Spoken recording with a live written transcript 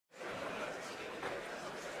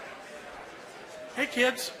Hey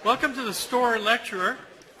kids, welcome to the Storer Lecturer.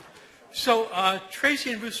 So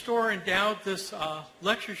Tracy and Ruth Storer endowed this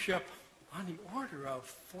lectureship on the order of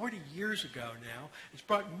 40 years ago now. It's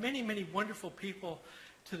brought many, many wonderful people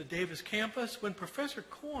to the Davis campus. When Professor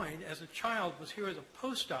Coyne, as a child, was here as a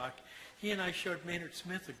postdoc, he and I showed Maynard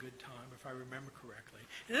Smith a good time, if I remember correctly.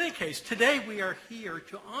 In any case, today we are here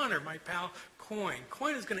to honor my pal Coyne.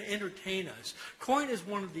 Coyne is going to entertain us. Coyne is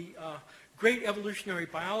one of the great evolutionary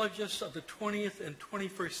biologists of the 20th and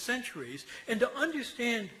 21st centuries, and to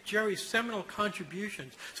understand Jerry's seminal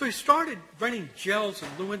contributions. So he started running gels in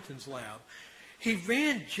Lewontin's lab. He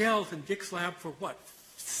ran gels in Dick's lab for,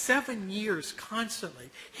 7 years constantly.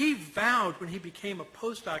 He vowed when he became a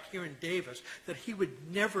postdoc here in Davis that he would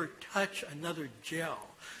never touch another gel,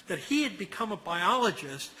 that he had become a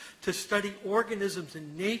biologist to study organisms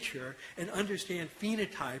in nature and understand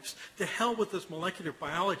phenotypes. To hell with this molecular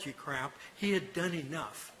biology crap, he had done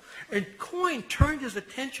enough. And Coyne turned his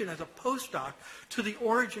attention as a postdoc to the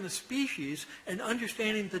origin of species and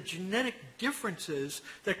understanding the genetic differences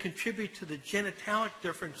that contribute to the genitalic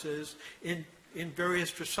differences in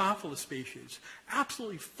various Drosophila species.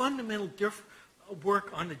 Absolutely fundamental work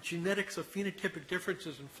on the genetics of phenotypic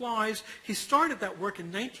differences in flies. He started that work in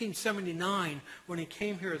 1979 when he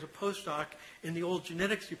came here as a postdoc in the old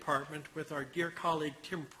genetics department with our dear colleague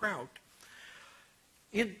Tim Prout,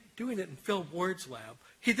 doing it in Phil Ward's lab.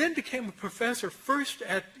 He then became a professor first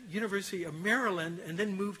at University of Maryland and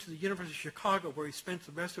then moved to the University of Chicago, where he spent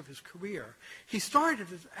the rest of his career. He started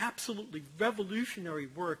his absolutely revolutionary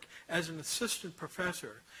work as an assistant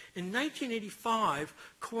professor. In 1985,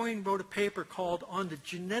 Coyne wrote a paper called On the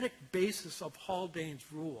Genetic Basis of Haldane's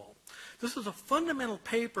Rule. This is a fundamental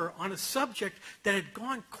paper on a subject that had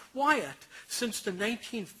gone quiet since the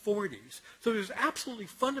 1940s. So there's absolutely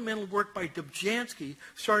fundamental work by Dobzhansky,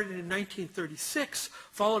 started in 1936,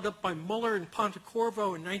 followed up by Muller and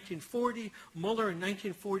Pontecorvo in 1940, Muller in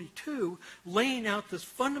 1942, laying out this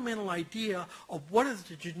fundamental idea of what is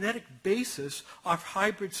the genetic basis of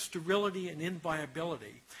hybrid sterility and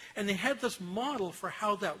inviability. And they had this model for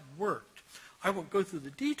how that worked. I won't go through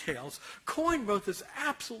the details. Coyne wrote this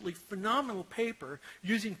absolutely phenomenal paper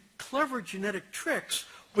using clever genetic tricks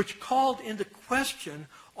which called into question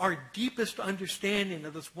our deepest understanding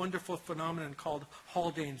of this wonderful phenomenon called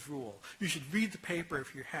Haldane's Rule. You should read the paper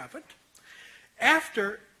if you haven't.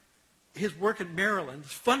 After his work in Maryland,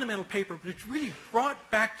 this fundamental paper, which really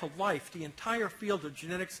brought back to life the entire field of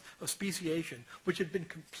genetics of speciation, which had been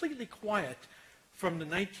completely quiet from the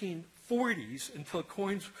 1940s until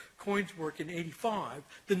Coyne's work in 85.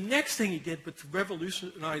 The next thing he did, which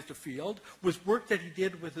revolutionized the field, was work that he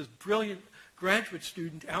did with his brilliant graduate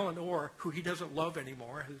student, Alan Orr, who he doesn't love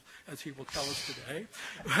anymore, as he will tell us today.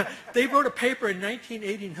 They wrote a paper in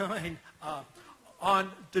 1989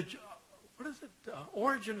 on the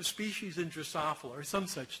origin of species in Drosophila, or some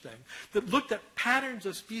such thing, that looked at patterns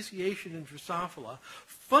of speciation in Drosophila,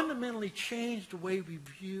 fundamentally changed the way we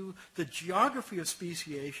view the geography of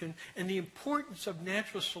speciation and the importance of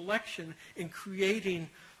natural selection in creating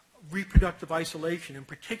reproductive isolation, in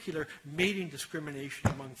particular mating discrimination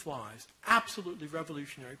among flies. Absolutely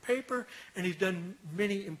revolutionary paper, and he's done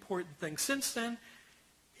many important things since then.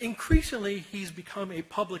 Increasingly, he's become a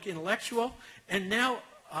public intellectual, and now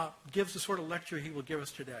gives the sort of lecture he will give us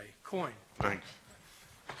today. Coyne. Thanks.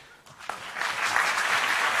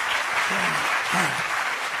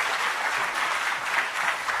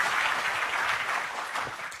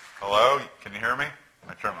 Hello, can you hear me?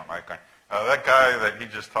 I turned my mic on. That guy that he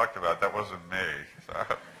just talked about, that wasn't me. So,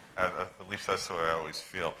 at least that's the way I always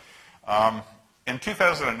feel. In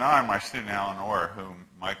 2009, my student Alan Orr, whom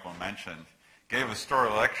Michael mentioned, gave a Storer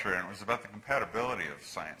lecture, and it was about the compatibility of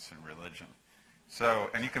science and religion. So,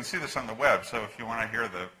 and you can see this on the web, so if you want to hear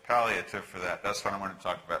the palliative for that, that's what I'm going to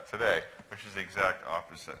talk about today, which is the exact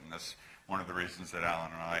opposite. And that's one of the reasons that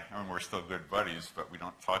Alan and I mean, we're still good buddies, but we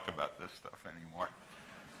don't talk about this stuff anymore.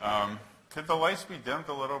 Could the lights be dimmed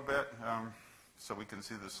a little bit so we can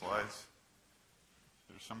see the slides?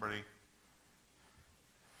 There's somebody?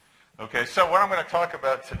 Okay, so what I'm going to talk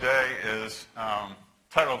about today is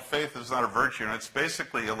titled Faith is Not a Virtue, and it's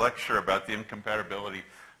basically a lecture about the incompatibility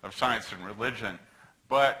of science and religion.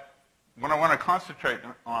 But what I want to concentrate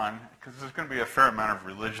on, because there's going to be a fair amount of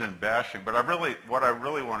religion bashing, but what I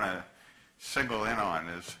really want to single in on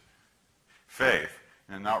is faith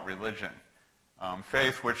and not religion.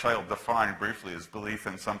 Faith, which I'll define briefly as belief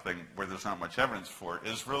in something where there's not much evidence for it,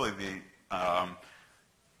 is really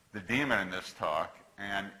the demon in this talk.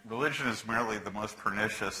 And religion is merely the most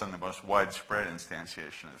pernicious and the most widespread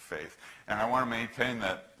instantiation of faith. And I want to maintain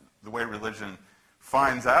that the way religion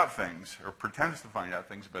finds out things or pretends to find out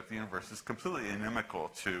things about the universe is completely inimical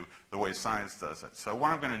to the way science does it. So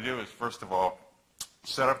what I'm going to do is, first of all,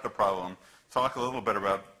 set up the problem, talk a little bit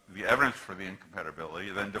about the evidence for the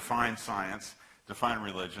incompatibility, then define science, define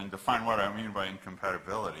religion, define what I mean by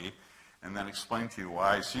incompatibility, and then explain to you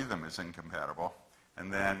why I see them as incompatible,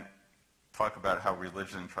 and then talk about how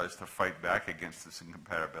religion tries to fight back against this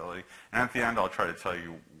incompatibility. And at the end, I'll try to tell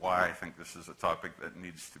you why I think this is a topic that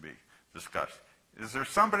needs to be discussed. Is there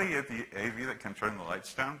somebody at the AV that can turn the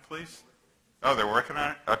lights down, please? Oh, they're working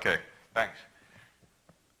on it? Okay, thanks.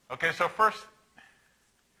 Okay, so first,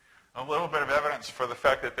 a little bit of evidence for the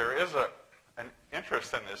fact that there is an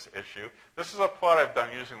interest in this issue. This is a plot I've done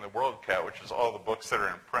using the WorldCat, which is all the books that are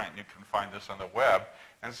in print. You can find this on the web.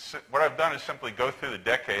 And what I've done is simply go through the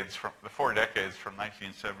decades, the 4 decades from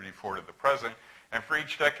 1974 to the present, and for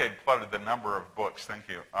each decade plotted the number of books, thank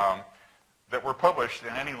you, that were published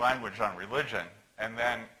in any language on religion, and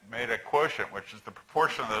then made a quotient, which is the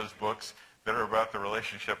proportion of those books that are about the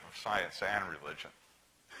relationship of science and religion.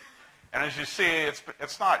 And as you see,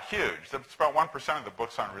 it's not huge. It's about 1% of the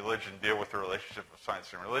books on religion deal with the relationship of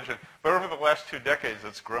science and religion. But over the last 2 decades,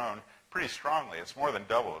 it's grown pretty strongly. It's more than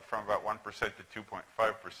doubled, from about 1% to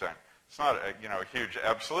 2.5%. It's not a huge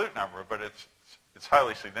absolute number, but it's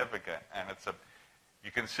highly significant. And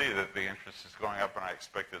you can see that the interest is going up, and I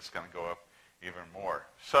expect it's going to go up even more.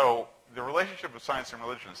 So the relationship of science and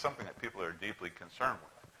religion is something that people are deeply concerned with.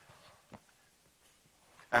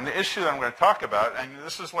 And the issue that I'm going to talk about, and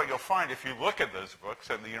this is what you'll find if you look at those books,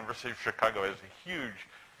 and the University of Chicago has a huge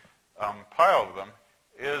pile of them,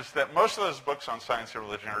 is that most of those books on science and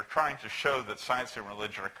religion are trying to show that science and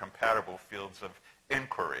religion are compatible fields of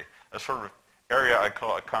inquiry, a sort of area I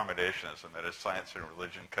call accommodationism, that is, science and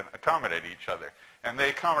religion can accommodate each other. And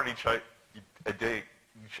they accommodate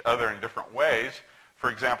each other in different ways. For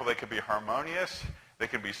example, they could be harmonious, they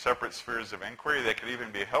could be separate spheres of inquiry, they could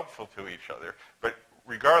even be helpful to each other. But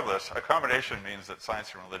regardless, accommodation means that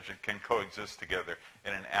science and religion can coexist together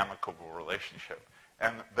in an amicable relationship.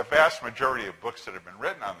 And the vast majority of books that have been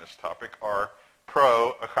written on this topic are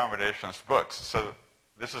pro-accommodationist books. So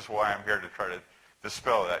this is why I'm here to try to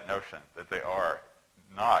dispel that notion that they are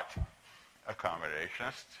not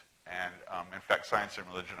accommodationist. And in fact, science and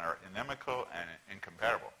religion are inimical and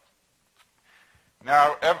incompatible.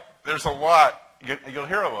 Now, there's a lot, you'll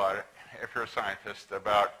hear a lot if you're a scientist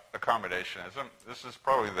about accommodationism. This is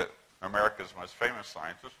probably America's most famous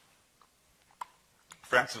scientist,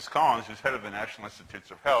 Francis Collins, who's head of the National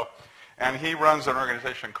Institutes of Health, and he runs an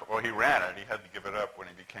organization, well, he ran it, he had to give it up when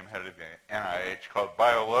he became head of the NIH, called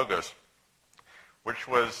BioLogos, which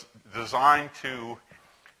was designed to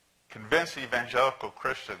convince evangelical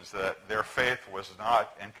Christians that their faith was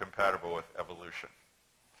not incompatible with evolution.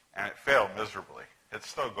 And it failed miserably. It's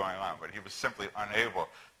still going on, but he was simply unable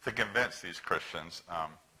to convince these Christians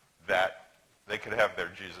that they could have their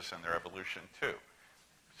Jesus and their evolution too.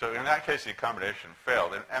 So in that case, the accommodation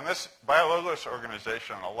failed. And this BioLogos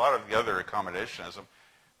organization and a lot of the other accommodationism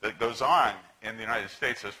that goes on in the United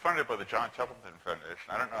States is funded by the John Templeton Foundation.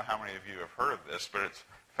 I don't know how many of you have heard of this, but it's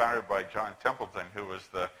founded by John Templeton, who was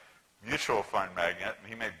the mutual fund magnate. And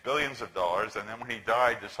he made billions of dollars, and then when he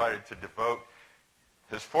died, decided to devote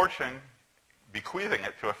his fortune, bequeathing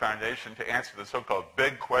it to a foundation to answer the so-called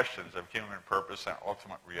big questions of human purpose and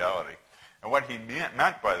ultimate reality. And what he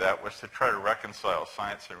meant by that was to try to reconcile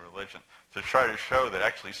science and religion, to try to show that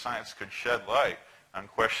actually science could shed light on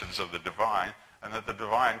questions of the divine, and that the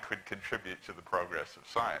divine could contribute to the progress of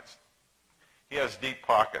science. He has deep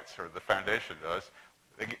pockets, or the foundation does.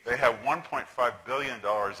 They have $1.5 billion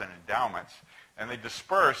in endowments, and they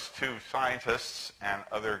disperse to scientists and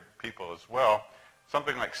other people as well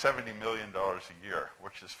something like $70 million a year,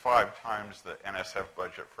 which is 5 times the NSF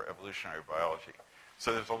budget for evolutionary biology.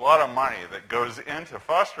 So there's a lot of money that goes into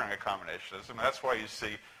fostering accommodationism. That's why you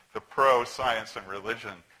see the pro-science and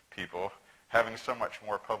religion people having so much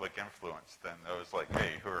more public influence than those like me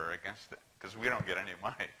who are against it, because we don't get any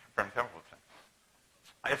money from Templeton.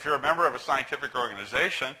 If you're a member of a scientific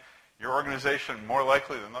organization, your organization more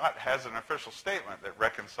likely than not has an official statement that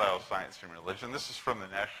reconciles science and religion. This is from the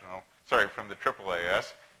from the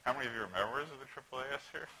AAAS. How many of you are members of the AAAS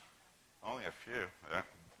here? Only a few. They're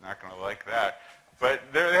not going to like that. But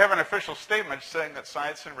they have an official statement saying that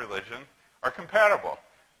science and religion are compatible.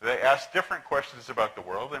 They ask different questions about the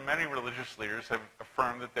world, and many religious leaders have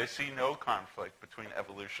affirmed that they see no conflict between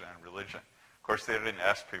evolution and religion. Of course, they didn't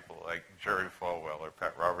ask people like Jerry Falwell or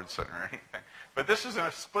Pat Robertson or anything. But this is an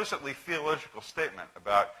explicitly theological statement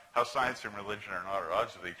about how science and religion are not at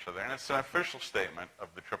odds with each other, and it's an official statement of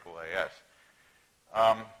the AAAS.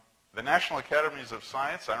 The National Academies of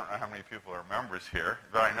Science, I don't know how many people are members here,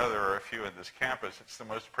 but I know there are a few in this campus. It's the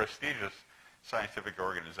most prestigious scientific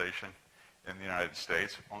organization in the United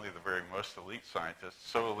States. Only the very most elite scientists,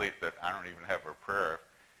 so elite that I don't even have a prayer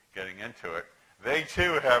getting into it. They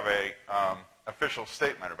too have a official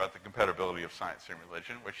statement about the compatibility of science and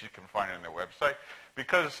religion, which you can find on their website.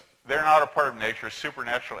 Because they're not a part of nature,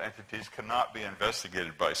 supernatural entities cannot be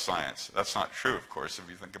investigated by science. That's not true, of course, if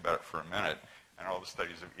you think about it for a minute. And all the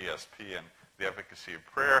studies of ESP and the efficacy of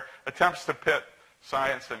prayer, attempts to pit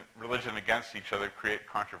science and religion against each other create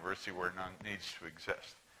controversy where none needs to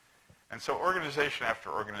exist. And so organization after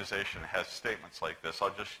organization has statements like this. I'll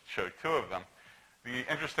just show two of them.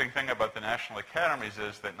 The interesting thing about the National Academies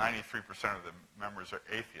is that 93% of the members are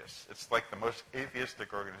atheists. It's like the most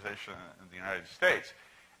atheistic organization in the United States.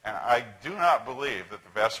 And I do not believe that the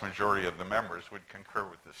vast majority of the members would concur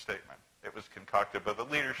with this statement. It was concocted by the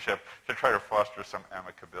leadership to try to foster some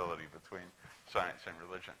amicability between science and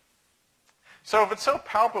religion. So if it's so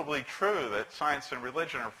palpably true that science and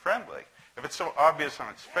religion are friendly, if it's so obvious on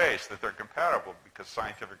its face that they're compatible because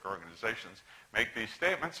scientific organizations make these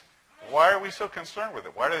statements, why are we so concerned with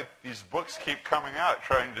it? Why do these books keep coming out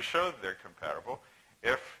trying to show that they're compatible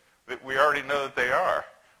if we already know that they are?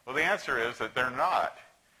 Well, the answer is that they're not.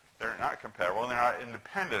 They're not compatible, and they're not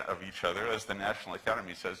independent of each other, as the National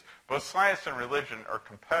Academy says. Both science and religion are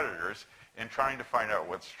competitors in trying to find out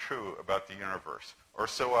what's true about the universe, or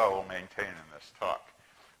so I will maintain in this talk.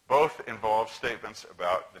 Both involve statements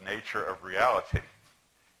about the nature of reality.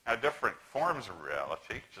 Now, different forms of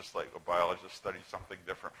reality, just like a biologist studies something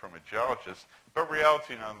different from a geologist, but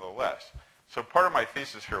reality nonetheless. So part of my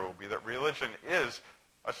thesis here will be that religion is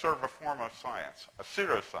a sort of a form of science, a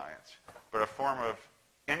pseudoscience, but a form of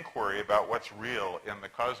inquiry about what's real in the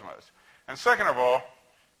cosmos. And second of all,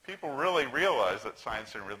 people really realize that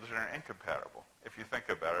science and religion are incompatible. If you think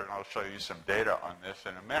about it, and I'll show you some data on this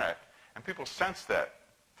in a minute, and people sense that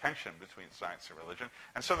tension between science and religion,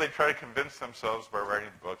 and so they try to convince themselves by writing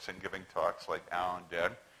books and giving talks like Alan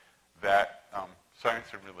did that science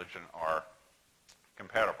and religion are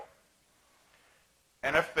compatible.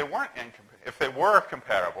 And if they were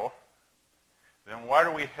compatible, then why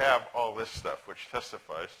do we have all this stuff which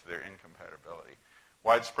testifies to their incompatibility?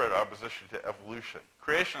 Widespread opposition to evolution.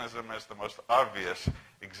 Creationism is the most obvious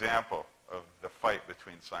example of the fight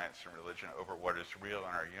between science and religion over what is real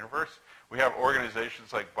in our universe. We have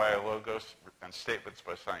organizations like BioLogos and statements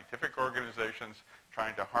by scientific organizations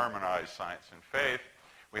trying to harmonize science and faith.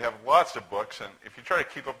 We have lots of books, and if you try to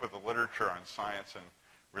keep up with the literature on science and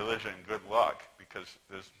religion, good luck, because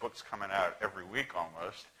there's books coming out every week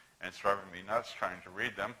almost, and it's driving me nuts trying to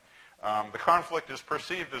read them. The conflict is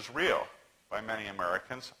perceived as real by many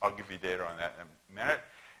Americans. I'll give you data on that in a minute.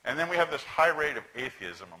 And then we have this high rate of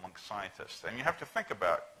atheism among scientists. And you have to think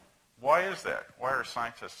about, why is that? Why are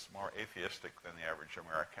scientists more atheistic than the average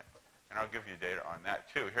American? And I'll give you data on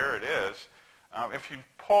that too. Here it is. If you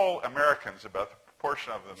poll Americans about the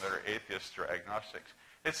proportion of them that are atheists or agnostics,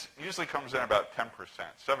 it usually comes in about 10%,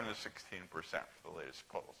 7 to 16% for the latest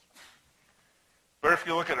polls. But if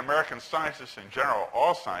you look at American scientists in general,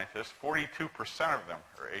 all scientists, 42% of them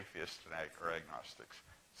are atheists or agnostics.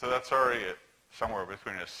 So that's already somewhere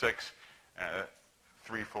between a 6 and a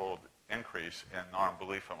 3-fold increase in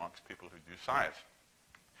non-belief amongst people who do science.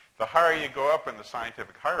 The higher you go up in the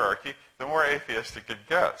scientific hierarchy, the more atheistic it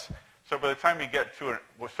gets. So by the time you get to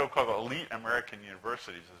what's so-called elite American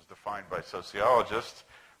universities, as defined by sociologists,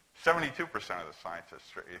 72% of the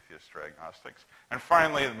scientists are atheists or agnostics. And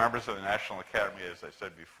finally, the members of the National Academy, as I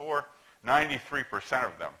said before, 93%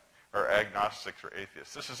 of them are agnostics or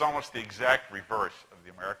atheists. This is almost the exact reverse of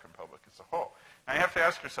the American public as a whole. Now you have to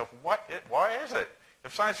ask yourself, why is it?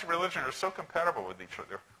 If science and religion are so compatible with each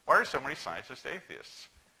other, why are so many scientists atheists?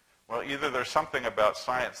 Well, either there's something about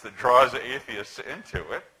science that draws atheists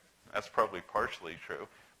into it. That's probably partially true.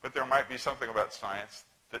 But there might be something about science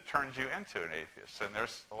that turns you into an atheist. And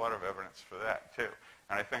there's a lot of evidence for that, too.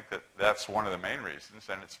 And I think that that's one of the main reasons,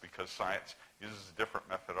 and it's because science uses a different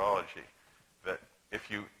methodology that if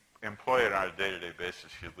you employ it on a day-to-day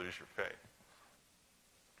basis, you lose your faith.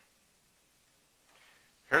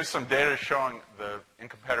 Here's some data showing the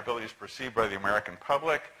incompatibilities perceived by the American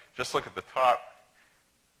public. Just look at the top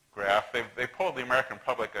graph. They polled the American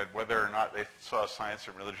public at whether or not they saw science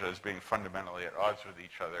and religion as being fundamentally at odds with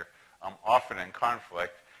each other, often in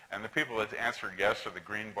conflict. And the people that answered yes are the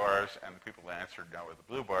green bars, and the people that answered no are the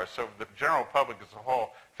blue bars. So the general public as a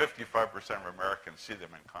whole, 55% of Americans see them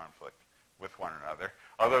in conflict with one another.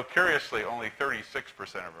 Although, curiously, only 36%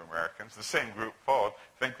 of Americans, the same group polled,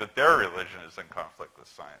 think that their religion is in conflict with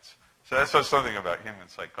science. So that says something about human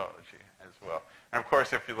psychology as well. And of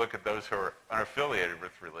course, if you look at those who are unaffiliated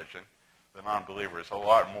with religion, the non-believers, a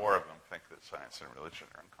lot more of them think that science and religion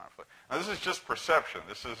are in conflict. Now, this is just perception.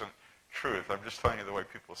 This isn't truth. I'm just telling you the way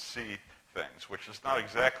people see things, which is not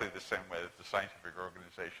exactly the same way that the scientific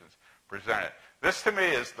organizations present it. This, to me,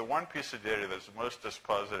 is the one piece of data that's most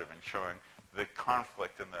dispositive in showing the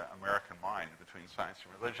conflict in the American mind between science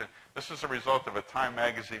and religion. This is a result of a Time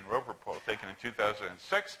magazine Roper poll taken in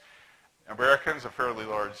 2006. Americans, a fairly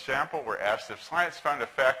large sample, were asked if science found a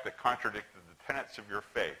fact that contradicted the tenets of your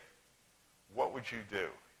faith, what would you do?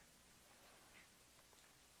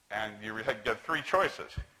 And you get three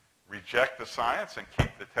choices. Reject the science and keep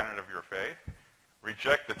the tenet of your faith.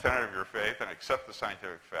 Reject the tenet of your faith and accept the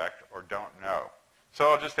scientific fact, or don't know. So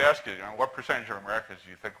I'll just ask you, what percentage of Americans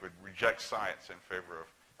do you think would reject science in favor of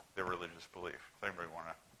their religious belief? Does anybody want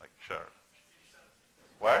to shout?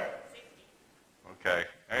 What? Okay.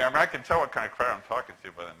 I can tell what kind of crowd I'm talking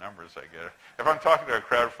to by the numbers I get. If I'm talking to a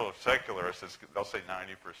crowd full of secularists, they'll say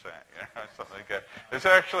 90%, something like that. It's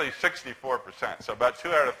actually 64%. So about 2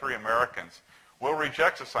 out of 3 Americans will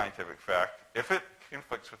reject a scientific fact if it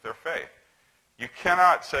conflicts with their faith. You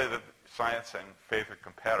cannot say that science and faith are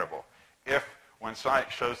compatible if, when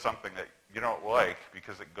science shows something that you don't like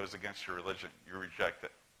because it goes against your religion, you reject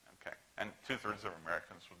it. Okay? And 2/3 of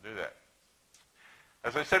Americans will do that.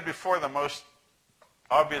 As I said before, the most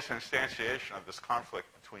obvious instantiation of this conflict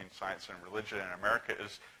between science and religion in America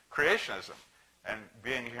is creationism. And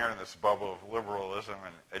being here in this bubble of liberalism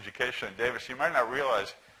and education in Davis, you might not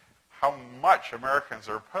realize how much Americans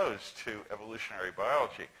are opposed to evolutionary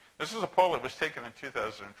biology. This is a poll that was taken in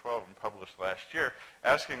 2012 and published last year,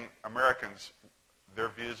 asking Americans their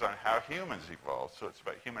views on how humans evolved. So it's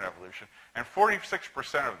about human evolution. And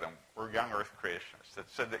 46% of them were young Earth creationists that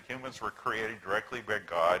said that humans were created directly by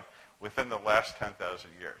God within the last 10,000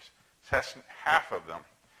 years. So that's half of them.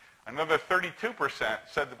 Another 32%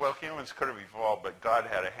 said that, well, humans could have evolved, but God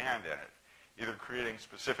had a hand in it, either creating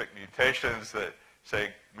specific mutations that,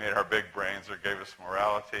 say, made our big brains or gave us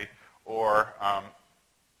morality, or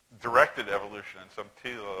directed evolution in some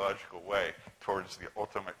teleological way towards the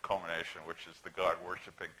ultimate culmination, which is the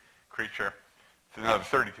God-worshipping creature. It's another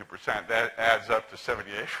 32%. That adds up to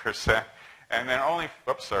 78%. And then only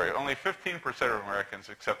 15% of Americans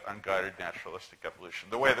accept unguided naturalistic evolution.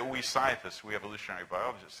 The way that we scientists, we evolutionary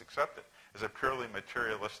biologists, accept it is a purely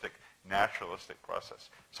materialistic, naturalistic process.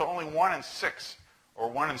 So only 1 in 6 or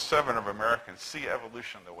 1 in 7 of Americans see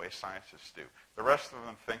evolution the way scientists do. The rest of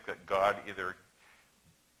them think that God either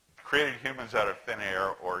created humans out of thin air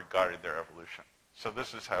or guided their evolution. So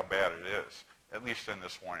this is how bad it is, at least in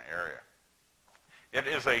this one area. It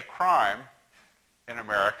is a crime in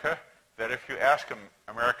America that if you ask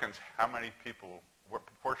Americans how many people, what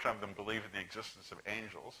proportion of them believe in the existence of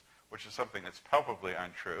angels, which is something that's palpably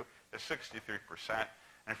untrue, is 63%. And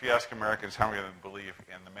if you ask Americans how many of them believe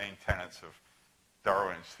in the main tenets of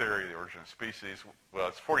Darwin's theory, the origin of species, well,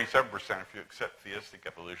 it's 47% if you accept theistic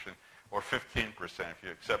evolution, or 15% if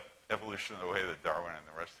you accept evolution the way that Darwin and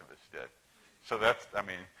the rest of us did. So that's,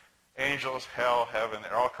 angels, hell, heaven,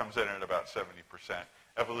 it all comes in at about 70%.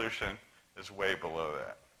 Evolution is way below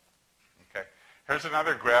that. Okay. Here's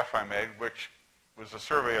another graph I made, which was a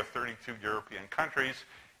survey of 32 European countries.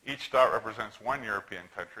 Each dot represents one European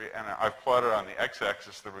country, and I've plotted on the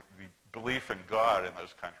x-axis the belief in God in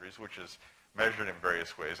those countries, which is measured in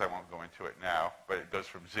various ways. I won't go into it now, but it goes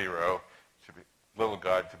from 0 to little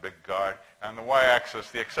God to big God. And the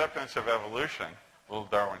y-axis, the acceptance of evolution, little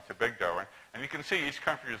Darwin to big Darwin. And you can see each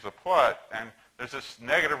country is a plot, and there's this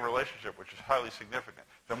negative relationship, which is highly significant.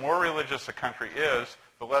 The more religious a country is,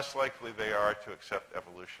 the less likely they are to accept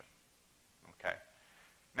evolution. Okay.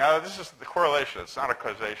 Now, this is the correlation. It's not a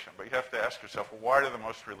causation, but you have to ask yourself, well, why are the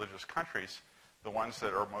most religious countries the ones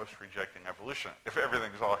that are most rejecting evolution, if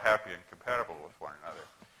everything's all happy and compatible with one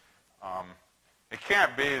another? It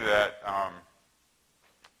can't be that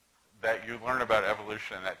that you learn about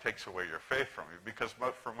evolution and that takes away your faith from you, because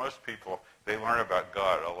for most people, they learn about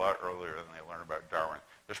God a lot earlier than they learn about Darwin.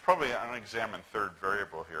 There's probably an unexamined third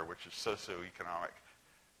variable here, which is socioeconomic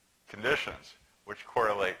conditions, which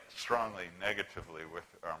correlate strongly negatively with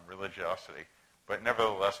religiosity. But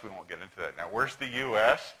nevertheless, we won't get into that now. Where's the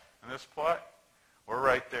U.S. in this plot? We're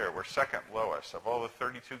right there. We're second lowest. Of all the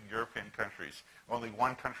 32 European countries, only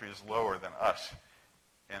one country is lower than us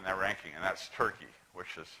in that ranking, and that's Turkey,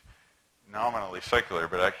 which is nominally secular,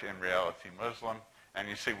 but actually in reality Muslim. And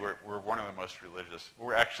you see we're one of the most religious,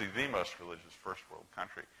 we're actually the most religious first world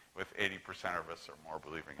country, with 80% of us or more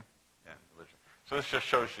believing in religion. So this just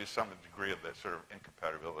shows you some degree of that sort of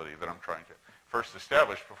incompatibility that I'm trying to first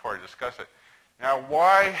establish before I discuss it. Now,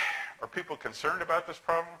 why Are people concerned about this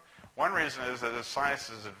problem? One reason is that as science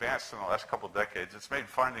has advanced in the last couple of decades, it's made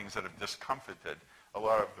findings that have discomfited a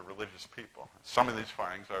lot of the religious people. Some of these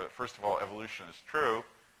findings are that, first of all, evolution is true.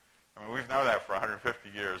 I mean, we've known that for 150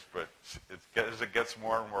 years, but as it gets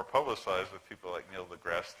more and more publicized with people like Neil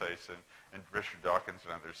deGrasse Tyson and Richard Dawkins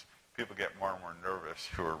and others, people get more and more nervous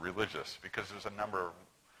who are religious because there's a number of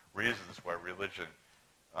reasons why religion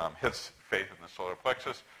hits faith in the solar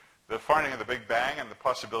plexus. The finding of the Big Bang and the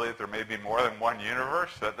possibility that there may be more than one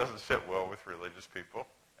universe, that doesn't sit well with religious people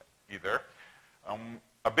either.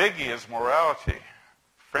 A biggie is morality.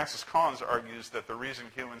 Francis Collins argues that the reason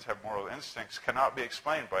humans have moral instincts cannot be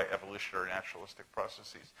explained by evolutionary naturalistic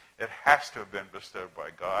processes. It has to have been bestowed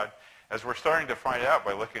by God, as we're starting to find out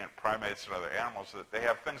by looking at primates and other animals that they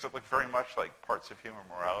have things that look very much like parts of human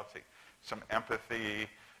morality. Some empathy,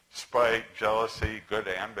 spite, jealousy, good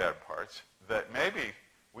and bad parts, that maybe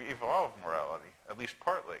we evolved morality, at least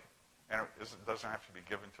partly, and it doesn't have to be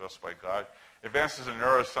given to us by God. Advances in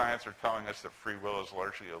neuroscience are telling us that free will is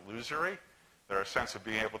largely illusory. That our sense of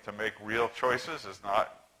being able to make real choices is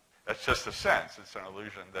not, that's just a sense. It's an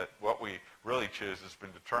illusion that what we really choose has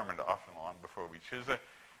been determined often long before we choose it,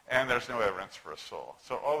 and there's no evidence for a soul.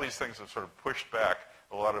 So all these things have sort of pushed back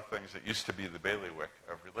a lot of things that used to be the bailiwick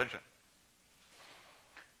of religion.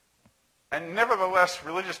 And nevertheless,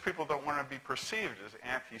 religious people don't want to be perceived as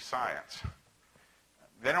anti-science.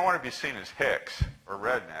 They don't want to be seen as hicks or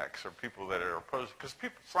rednecks or people that are opposed, because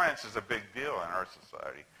science is a big deal in our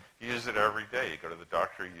society. You use it every day. You go to the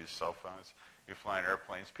doctor, you use cell phones, you fly in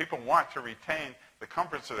airplanes. People want to retain the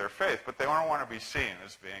comforts of their faith, but they don't want to be seen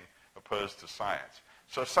as being opposed to science.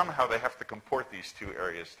 So somehow they have to comport these two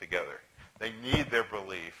areas together. They need their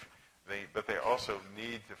belief, but they also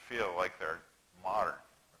need to feel like they're modern.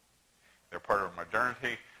 They're part of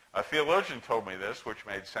modernity. A theologian told me this, which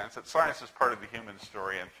made sense, that science is part of the human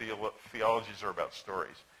story and theologies are about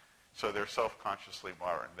stories. So they're self-consciously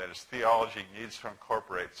modern. That is, theology needs to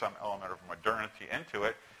incorporate some element of modernity into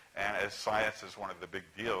it, and as science is one of the big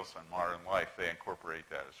deals in modern life, they incorporate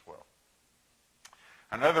that as well.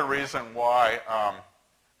 Another reason why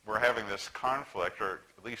we're having this conflict, or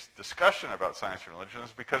at least discussion about science and religion,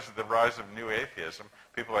 is because of the rise of new atheism.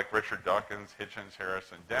 People like Richard Dawkins, Hitchens,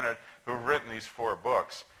 Harris, and Dennett, who have written these 4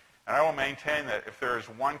 books. And I will maintain that if there is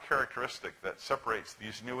one characteristic that separates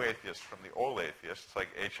these new atheists from the old atheists, like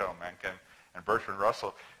H.L. Mencken and Bertrand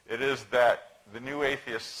Russell, it is that the new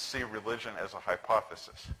atheists see religion as a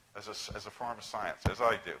hypothesis, as a form of science, as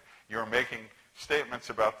I do. You're making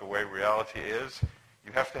statements about the way reality is.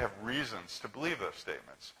 You have to have reasons to believe those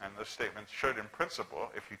statements. And those statements should, in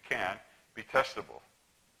principle, if you can, be testable.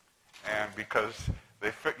 And because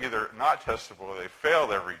they either not testable or they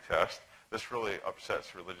failed every test, this really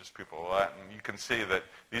upsets religious people a lot. And you can see that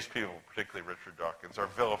these people, particularly Richard Dawkins, are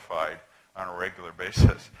vilified on a regular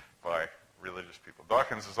basis by religious people.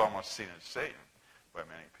 Dawkins is almost seen as Satan by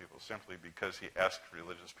many people simply because he asked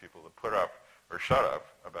religious people to put up or shut up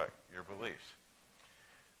about your beliefs.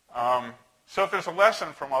 So if there's a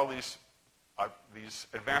lesson from all these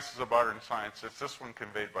advances of modern science, it's this one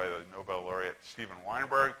conveyed by the Nobel laureate Steven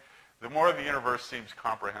Weinberg. The more the universe seems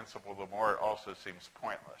comprehensible, the more it also seems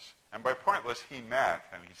pointless. And by pointless, he meant,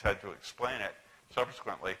 and he's had to explain it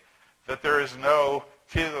subsequently, that there is no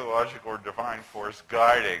teleological or divine force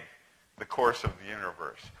guiding the course of the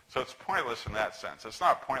universe. So it's pointless in that sense. It's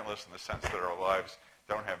not pointless in the sense that our lives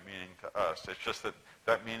don't have meaning to us. It's just that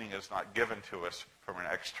that meaning is not given to us from an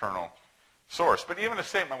external source. But even a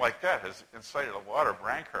statement like that has incited a lot of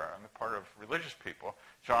rancor on the part of religious people.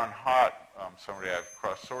 John Hott, somebody I've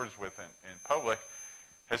crossed swords with in public,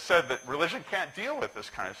 has said that religion can't deal with this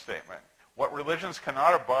kind of statement. What religions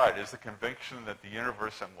cannot abide is the conviction that the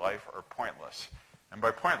universe and life are pointless. And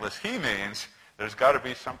by pointless, he means there's got to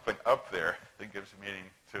be something up there that gives meaning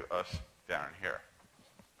to us down here.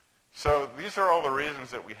 So these are all the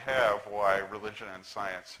reasons that we have why religion and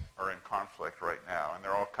science are in conflict right now, and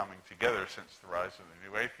they're all coming together since the rise of the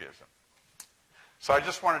new atheism. So I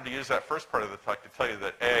just wanted to use that first part of the talk to tell you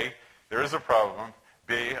that A, there is a problem,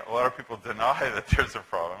 B, a lot of people deny that there's a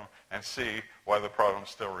problem, and C, why the problem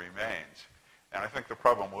still remains. And I think the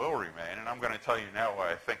problem will remain, and I'm going to tell you now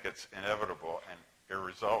why I think it's inevitable and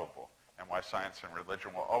irresolvable, and why science and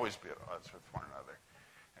religion will always be at odds with one another.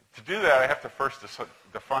 To do that, I have to first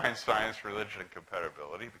define science, religion, and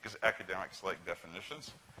compatibility, because academics like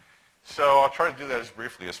definitions. So I'll try to do that as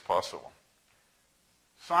briefly as possible.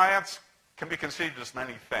 Science can be conceived as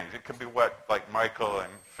many things. It can be what, like Michael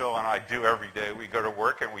and Phil and I do every day. We go to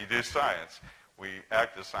work and we do science. We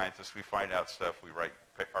act as scientists. We find out stuff. We write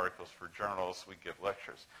articles for journals. We give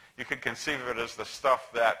lectures. You can conceive of it as the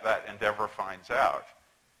stuff that that endeavor finds out.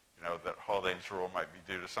 that Haldane's rule might be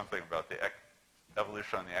due to something about the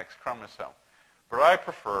evolution on the X chromosome. But I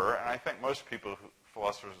prefer, and I think most people,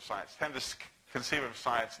 philosophers of science, tend to conceive of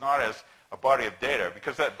science not as a body of data,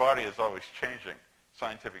 because that body is always changing.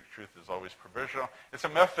 Scientific truth is always provisional. It's a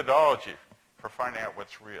methodology for finding out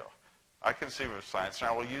what's real. I conceive of science, and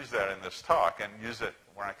I will use that in this talk, and use it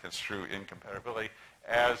when I construe incompatibility,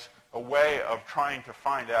 as a way of trying to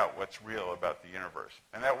find out what's real about the universe.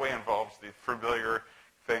 And that way involves the familiar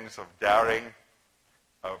things of doubting,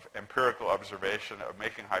 of empirical observation, of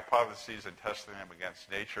making hypotheses and testing them against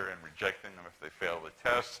nature and rejecting them if they fail the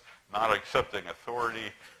test, not accepting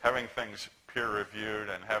authority, having things peer-reviewed,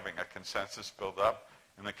 and having a consensus build up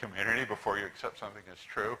in the community before you accept something as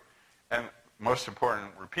true. And most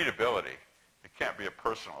important, repeatability. It can't be a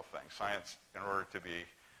personal thing. Science, in order to be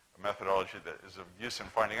a methodology that is of use in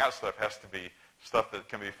finding out stuff, has to be stuff that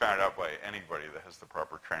can be found out by anybody that has the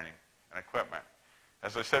proper training and equipment.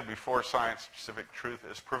 As I said before, science-specific truth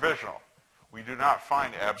is provisional. We do not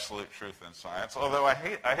find absolute truth in science, although I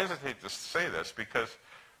hesitate to say this, because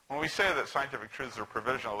when we say that scientific truths are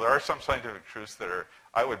provisional, there are some scientific truths that are,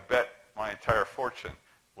 I would bet my entire fortune,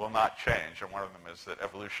 will not change. And one of them is that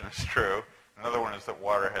evolution is true. Another one is that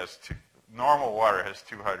normal water has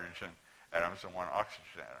 2 hydrogen atoms and 1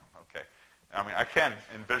 oxygen atom. Okay. I mean, I can't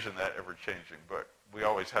envision that ever changing, but we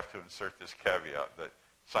always have to insert this caveat that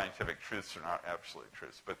scientific truths are not absolute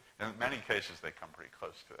truths. But in many cases, they come pretty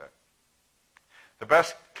close to that. The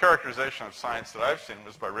best characterization of science that I've seen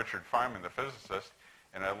was by Richard Feynman, the physicist,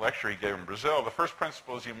 in a lecture he gave in Brazil. The first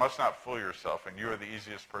principle is you must not fool yourself, and you are the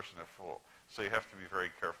easiest person to fool. So you have to be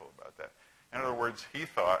very careful about that. In other words, he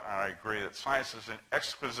thought, and I agree, that science is an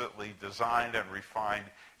exquisitely designed and refined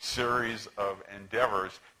series of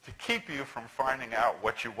endeavors to keep you from finding out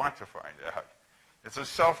what you want to find out. It's a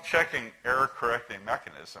self-checking, error-correcting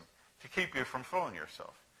mechanism to keep you from fooling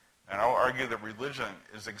yourself. And I'll argue that religion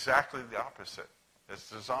is exactly the opposite. It's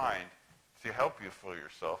designed to help you fool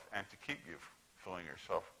yourself and to keep you fooling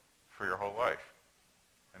yourself for your whole life.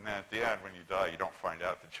 And then at the end, when you die, you don't find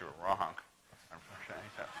out that you were wrong.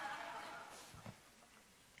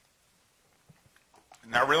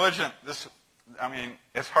 Now, religion,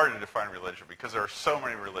 it's hard to define religion because there are so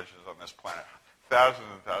many religions on this planet, thousands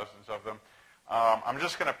and thousands of them. I'm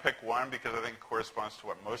just going to pick one because I think it corresponds to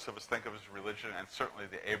what most of us think of as religion, and certainly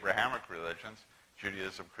the Abrahamic religions,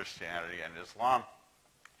 Judaism, Christianity, and Islam.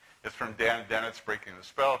 It's from Dan Dennett's Breaking the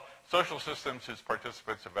Spell: social systems whose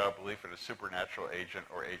participants avow belief in a supernatural agent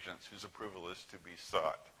or agents whose approval is to be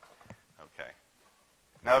sought. Okay.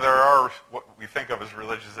 Now, there are what we think of as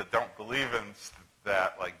religions that don't believe in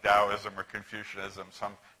that, like Taoism or Confucianism,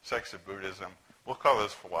 some sects of Buddhism. We'll call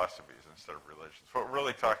those philosophies instead of religions. What we're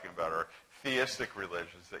really talking about are theistic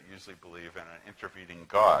religions that usually believe in an intervening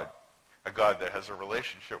God, a God that has a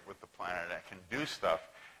relationship with the planet and can do stuff.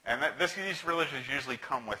 And these religions usually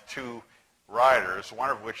come with 2 riders,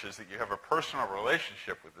 one of which is that you have a personal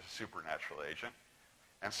relationship with the supernatural agent,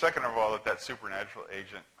 and second of all, that supernatural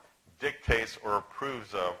agent dictates or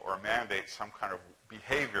approves of or mandates some kind of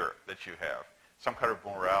behavior that you have, some kind of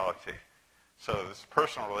morality. So this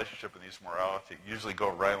personal relationship and these morality usually go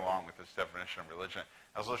right along with this definition of religion.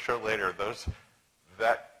 As I'll show later,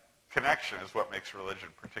 that connection is what makes religion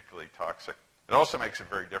particularly toxic. It also makes it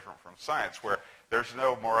very different from science, where there's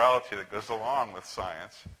no morality that goes along with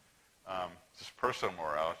science, just personal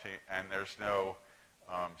morality, and there's no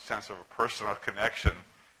sense of a personal connection.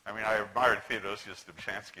 I mean, I admired Theodosius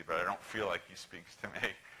Dobzhansky, but I don't feel like he speaks to me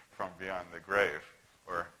from beyond the grave,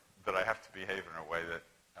 or that I have to behave in a way that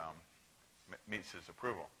meets his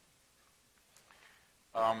approval.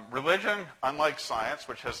 Religion, unlike science,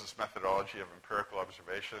 which has this methodology of empirical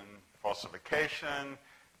observation, falsification,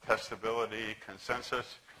 testability,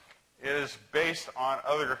 consensus, is based on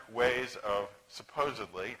other ways of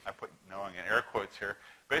supposedly, I put knowing in air quotes here,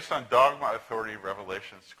 based on dogma, authority,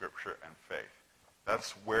 revelation, scripture, and faith.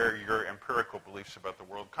 That's where your empirical beliefs about the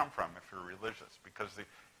world come from if you're religious, because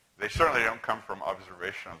they certainly don't come from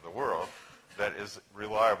observation of the world that is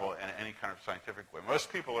reliable in any kind of scientific way.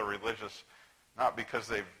 Most people are religious not because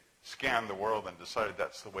they've scanned the world and decided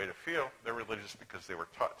that's the way to feel. They're religious because they were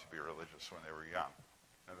taught to be religious when they were young.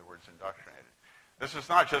 In other words, indoctrinated. This is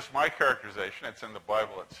not just my characterization. It's in the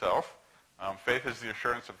Bible itself. Faith is the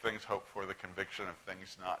assurance of things hoped for, the conviction of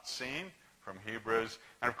things not seen, from Hebrews.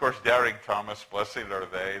 And of course, doubting Thomas, blessed are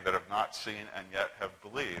they that have not seen and yet have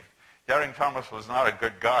believed. Doubting Thomas was not a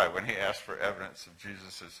good guy when he asked for evidence of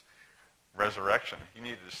Jesus' resurrection. He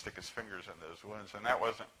needed to stick his fingers in those wounds, and that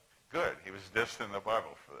wasn't good. He was dissed in the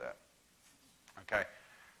Bible for that. Okay.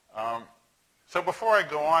 So before I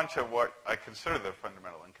go on to what I consider the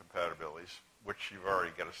fundamental incompatibilities, which you've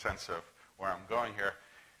already got a sense of where I'm going here,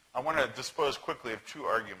 I want to dispose quickly of two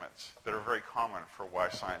arguments that are very common for why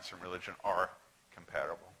science and religion are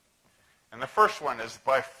compatible. And the first one is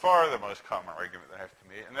by far the most common argument that I have to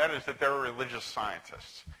meet, and that is that there are religious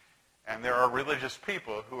scientists. And there are religious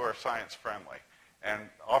people who are science-friendly. And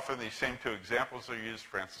often these same two examples are used.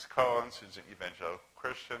 Francis Collins, who's an evangelical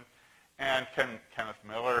Christian, and Kenneth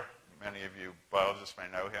Miller. Many of you biologists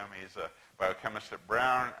may know him. He's a biochemist at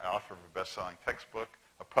Brown, author of a best-selling textbook,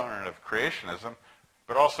 opponent of creationism,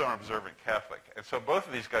 but also an observant Catholic. And so both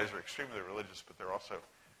of these guys are extremely religious, but they're also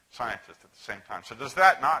scientists at the same time. So does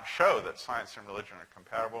that not show that science and religion are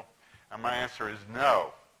compatible? And my answer is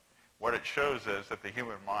no. What it shows is that the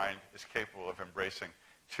human mind is capable of embracing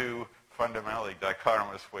two fundamentally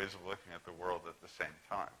dichotomous ways of looking at the world at the same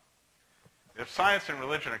time. If science and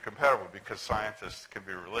religion are compatible because scientists can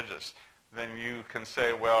be religious, then you can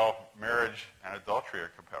say, well, marriage and adultery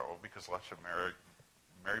are compatible because lots of married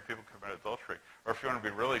people commit adultery. Or if you want to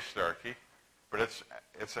be really starky, but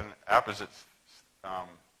it's an opposite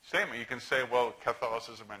statement, you can say, well,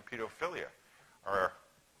 Catholicism and pedophilia are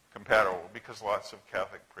compatible because lots of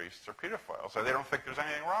Catholic priests are pedophiles, and they don't think there's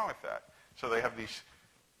anything wrong with that. So they have these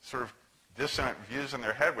sort of dissonant views in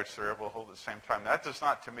their head which they're able to hold at the same time. That does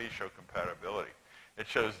not, to me, show compatibility. It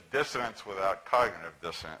shows dissonance without cognitive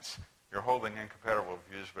dissonance. You're holding incompatible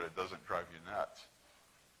views, but it doesn't drive you nuts.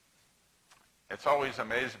 It's always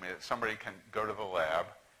amazed me that somebody can go to the lab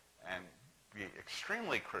and be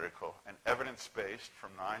extremely critical and evidence-based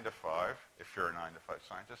from 9 to 5, if you're a 9 to 5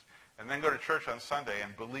 scientist, and then go to church on Sunday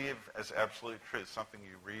and believe as absolute truth something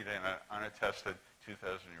you read in an unattested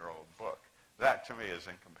 2,000-year-old book. That, to me, is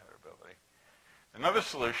incompatibility. Another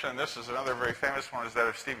solution, this is another very famous one, is that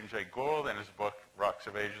of Stephen Jay Gould in his book, Rocks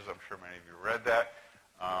of Ages. I'm sure many of you read that.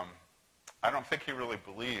 I don't think he really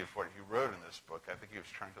believed what he wrote in this book. I think he was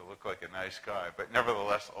trying to look like a nice guy. But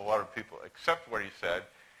nevertheless, a lot of people accept what he said,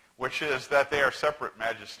 which is that they are separate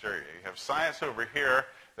magisteria. You have science over here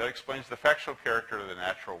that explains the factual character of the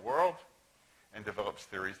natural world and develops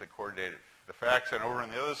theories that coordinate the facts. And over on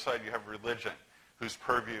the other side, you have religion, whose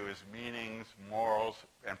purview is meanings, morals,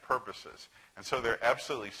 and purposes. And so they're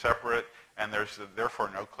absolutely separate, and there's therefore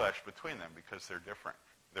no clash between them because they're different.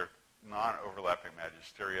 They're non-overlapping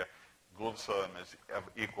magisteria. Gould saw them as of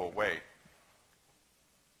equal weight.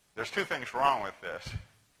 There's two things wrong with this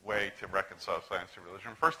way to reconcile science and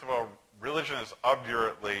religion. First of all, religion is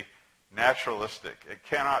obdurately naturalistic. It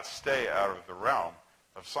cannot stay out of the realm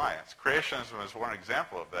of science. Creationism is one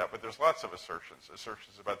example of that, but there's lots of assertions.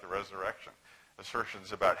 Assertions about the resurrection,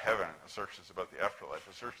 assertions about heaven, assertions about the afterlife,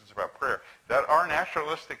 assertions about prayer that are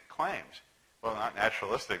naturalistic claims. Well, not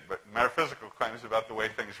naturalistic, but metaphysical claims about the way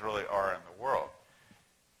things really are in the world.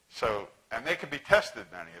 So, and they can be tested,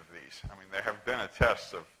 many of these. I mean, there have been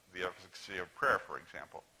tests of the efficacy of prayer, for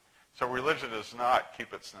example. So religion does not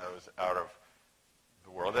keep its nose out of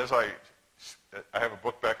the world. As I have a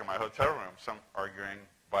book back in my hotel room, some arguing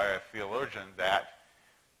by a theologian that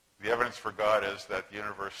the evidence for God is that the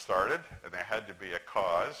universe started, and there had to be a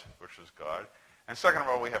cause, which was God. And second of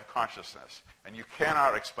all, we have consciousness. And you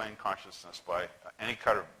cannot explain consciousness by any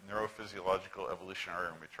kind of neurophysiological, evolutionary,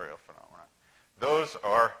 or material phenomena. Those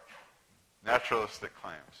are naturalistic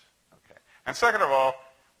claims. Okay. And second of all,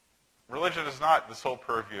 religion is not the sole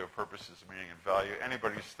purview of purposes, meaning, and value.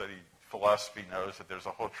 Anybody who's studied philosophy knows that there's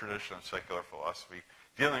a whole tradition of secular philosophy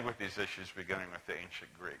dealing with these issues, beginning with the ancient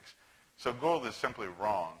Greeks. So Gould is simply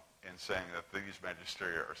wrong in saying that these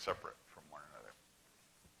magisteria are separate from one another.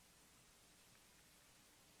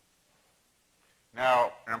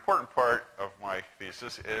 Now, an important part of my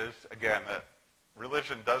thesis is, again, that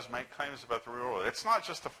religion does make claims about the real world. It's not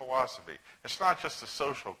just a philosophy. It's not just a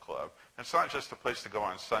social club. It's not just a place to go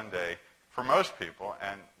on Sunday for most people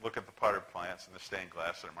and look at the potted plants and the stained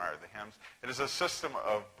glass and admire the hymns. It is a system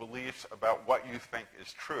of beliefs about what you think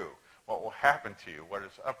is true, what will happen to you, what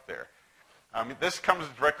is up there. This comes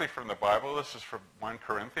directly from the Bible. This is from 1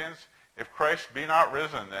 Corinthians. If Christ be not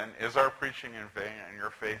risen, then is our preaching in vain, and your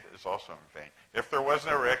faith is also in vain. If there was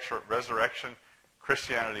no resurrection,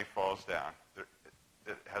 Christianity falls down.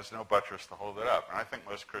 It has no buttress to hold it up. And I think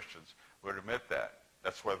most Christians would admit that.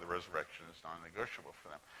 That's why the resurrection is non-negotiable for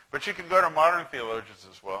them. But you can go to modern theologians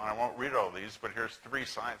as well, and I won't read all these, but here's 3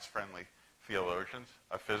 science-friendly theologians,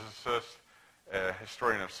 a physicist, a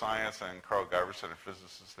historian of science, and Carl Giverson, a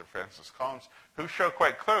physicist, and Francis Collins, who show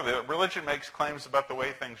quite clearly that religion makes claims about the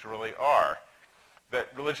way things really are, that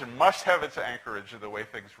religion must have its anchorage in the way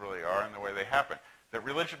things really are and the way they happen, that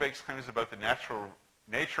religion makes claims about the natural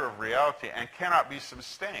nature of reality and cannot be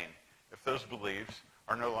sustained if those beliefs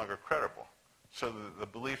are no longer credible. So the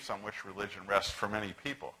beliefs on which religion rests for many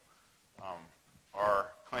people are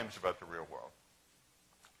claims about the real world.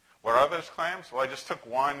 What are those claims? Well, I just took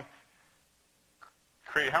one.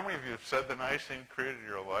 How many of you have said the nice thing created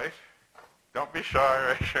your life? Don't be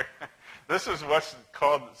shy, right? This is what's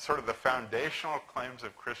called sort of the foundational claims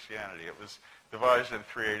of Christianity. It was devised in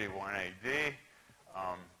 381 AD,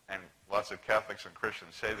 and lots of Catholics and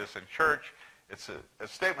Christians say this in church. It's a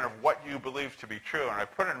statement of what you believe to be true, and I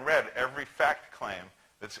put in red every fact claim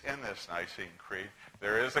that's in this Nicene Creed.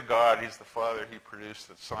 There is a God. He's the Father. He produced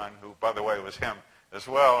the Son, who, by the way, was him as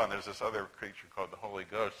well, and there's this other creature called the Holy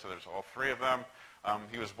Ghost, so there's all three of them.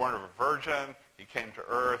 He was born of a virgin. He came to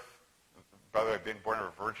earth. By the way, being born of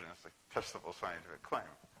a virgin is a testable scientific claim,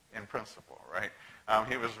 in principle, right?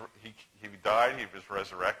 He died. He was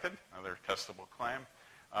resurrected, another testable claim.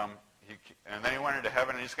 And then he went into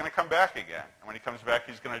heaven, and he's going to come back again. And when he comes back,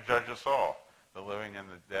 he's going to judge us all, the living and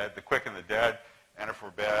the dead, the quick and the dead. And if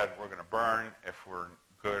we're bad, we're going to burn. If we're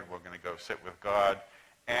good, we're going to go sit with God.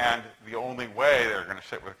 And the only way they're going to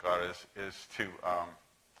sit with God is to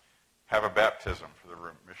have a baptism for the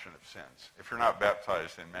remission of sins. If you're not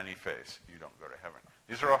baptized in many faiths, you don't go to heaven.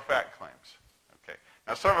 These are all fact claims. Okay.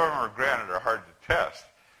 Now, some of them are granted are hard to test,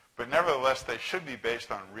 but nevertheless, they should be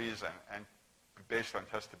based on reason and based on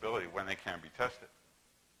testability when they can be tested.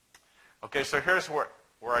 Okay, so here's where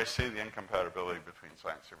I see the incompatibility between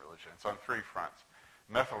science and religion. It's on three fronts: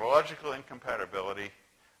 methodological incompatibility,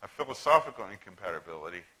 a philosophical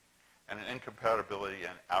incompatibility, and an incompatibility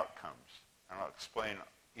in outcomes. And I'll explain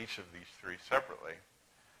each of these three separately.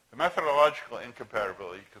 The methodological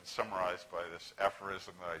incompatibility you can summarize by this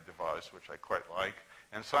aphorism that I devised, which I quite like.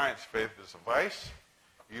 In science, faith is a vice.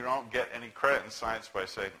 You don't get any credit in science by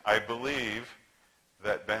saying, I believe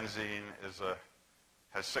that benzene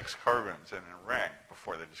has 6 carbons in a ring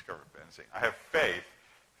before they discovered benzene. I have faith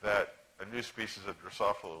that a new species of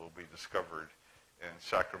Drosophila will be discovered in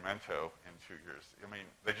Sacramento in 2 years. I mean,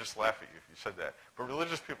 they just laugh at you if you said that. But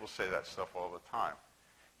religious people say that stuff all the time.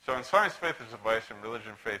 So in science, faith is a vice, and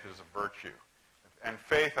religion, faith is a virtue. And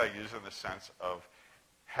faith I use in the sense of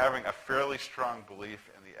having a fairly strong belief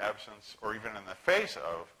in the absence, or even in the face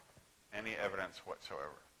of, any evidence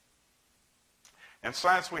whatsoever. In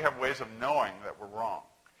science, we have ways of knowing that we're wrong.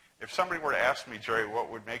 If somebody were to ask me, Jerry, what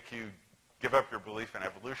would make you give up your belief in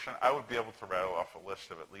evolution, I would be able to rattle off a list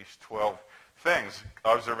of at least 12 things,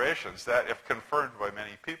 observations, that, if confirmed by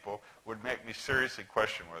many people, would make me seriously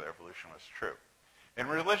question whether evolution was true. In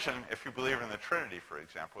religion, if you believe in the Trinity, for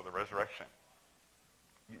example, the resurrection,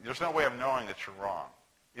 there's no way of knowing that you're wrong.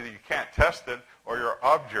 Either you can't test it, or you're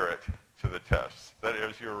obdurate to the tests. That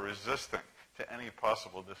is, you're resistant to any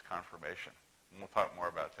possible disconfirmation. And we'll talk more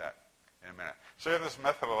about that in a minute. So you have this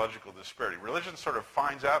methodological disparity. Religion sort of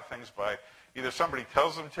finds out things by either somebody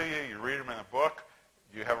tells them to you, you read them in a book,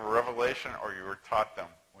 you have a revelation, or you were taught them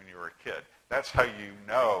when you were a kid. That's how you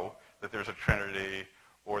know that there's a Trinity,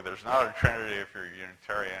 or there's not a Trinity if you're a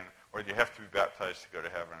Unitarian, or you have to be baptized to go to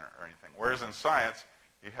heaven or anything. Whereas in science,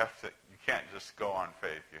 you can't just go on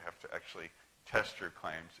faith. You have to actually test your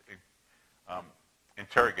claims,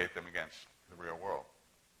 interrogate them against the real world.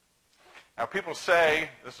 Now, people say,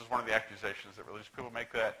 this is one of the accusations that religious people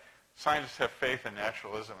make, that scientists have faith in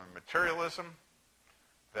naturalism and materialism,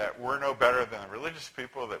 that we're no better than the religious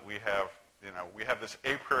people, that we have this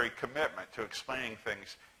a priori commitment to explaining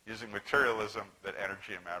things using materialism, that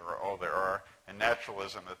energy and matter are all there are, and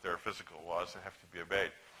naturalism, that there are physical laws that have to be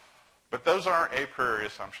obeyed. But those aren't a priori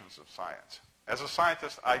assumptions of science. As a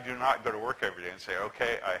scientist, I do not go to work every day and say,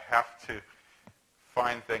 okay, I have to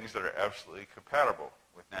find things that are absolutely compatible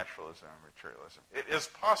with naturalism and materialism. It is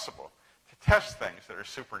possible to test things that are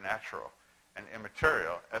supernatural and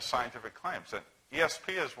immaterial as scientific claims, and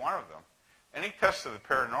ESP is one of them. Any test of the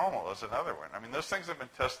paranormal is another one. I mean, those things have been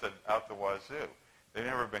tested out the wazoo. They've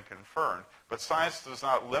never been confirmed, but science does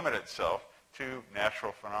not limit itself to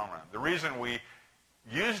natural phenomena. The reason we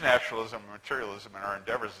use naturalism and materialism in our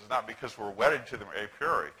endeavors is not because we're wedded to them a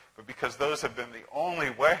priori, but because those have been the only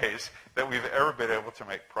ways that we've ever been able to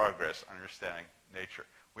make progress understanding nature.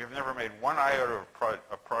 We have never made one iota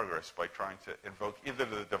of progress by trying to invoke either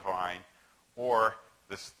the divine or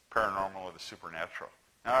this paranormal or the supernatural.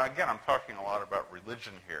 Now, again, I'm talking a lot about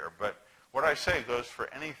religion here, but what I say goes for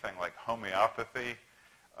anything like homeopathy,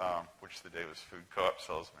 which the Davis Food Co-op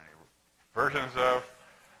sells many versions of,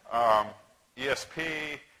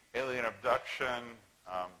 ESP, alien abduction,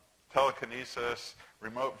 telekinesis,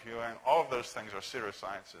 remote viewing, all of those things are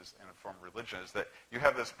pseudosciences in a form of religion, is that you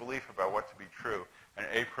have this belief about what to be true, an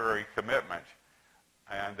a priori commitment,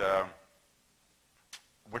 and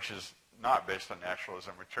which is not based on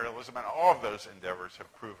naturalism, materialism, and all of those endeavors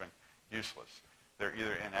have proven useless. They're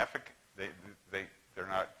either inefficacious, they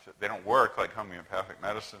they don't work like homeopathic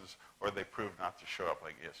medicines, or they prove not to show up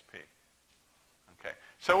like ESP. Okay.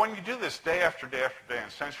 So when you do this day after day after day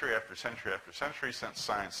and century after century after century since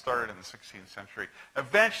science started in the 16th century,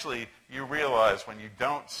 eventually you realize when you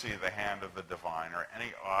don't see the hand of the divine or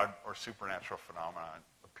any odd or supernatural phenomenon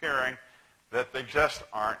appearing, that they just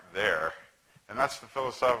aren't there. And that's the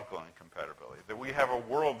philosophical incompatibility, that we have a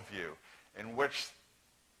worldview in which,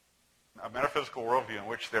 a metaphysical worldview in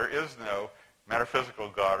which there is no metaphysical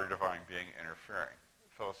God or divine being interfering.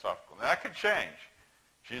 Philosophical. Now, that could change.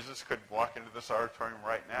 Jesus could walk into this auditorium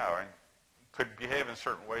right now and could behave in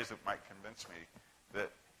certain ways that might convince me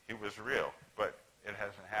that he was real, but it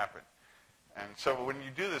hasn't happened. And so when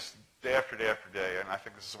you do this day after day after day, and I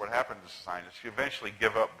think this is what happens to scientists, you eventually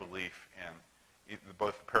give up belief in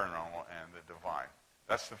both the paranormal and the divine.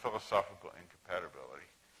 That's the philosophical incompatibility.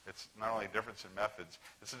 It's not only a difference in methods,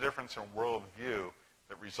 it's a difference in worldview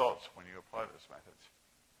that results when you apply those methods.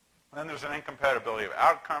 And then there's an incompatibility of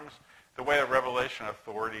outcomes. The way that revelation,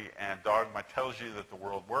 authority, and dogma tells you that the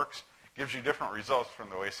world works gives you different results from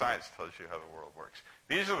the way science tells you how the world works.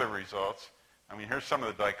 These are the results. I mean, here's some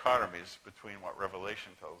of the dichotomies between what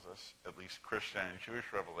revelation tells us, at least Christian and Jewish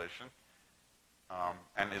revelation,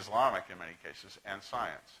 and Islamic in many cases, and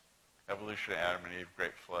science. Evolution of Adam and Eve,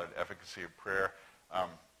 Great Flood, efficacy of prayer.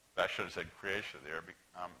 That should have said creation there.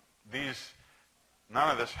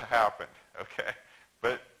 None of this happened, okay?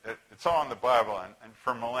 But it's all in the Bible, and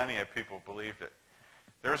for millennia people believed it.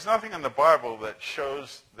 There's nothing in the Bible that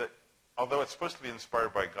shows that, although it's supposed to be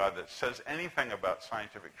inspired by God, that says anything about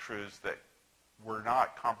scientific truths that were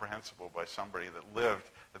not comprehensible by somebody that lived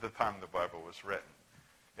at the time the Bible was written.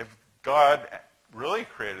 If God really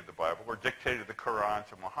created the Bible or dictated the Quran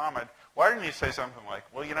to Muhammad, why didn't he say something like,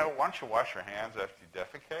 well, you know, why don't you wash your hands after you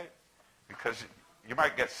defecate? Because you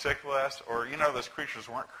might get sick less, or, you know, those creatures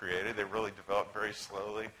weren't created. They really developed very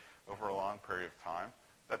slowly over a long period of time.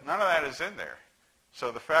 None of that is in there.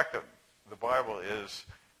 So the fact that the Bible is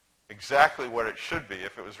exactly what it should be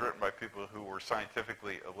if it was written by people who were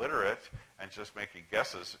scientifically illiterate and just making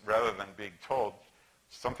guesses rather than being told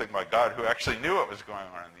something by God who actually knew what was going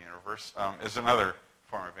on in the universe is another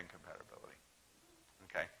form of incompatibility.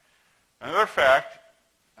 Okay. Another fact,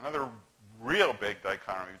 another real big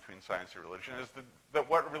dichotomy between science and religion is that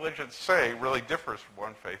what religions say really differs from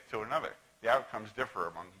one faith to another. The outcomes differ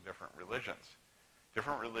among different religions.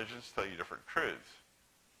 Different religions tell you different truths.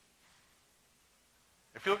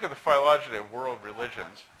 If you look at the phylogeny of world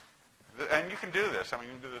religions, and you can do this, I mean,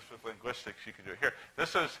 you can do this with linguistics, you can do it here.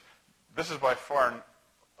 This is by far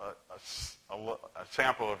a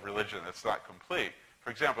sample of religion that's not complete. For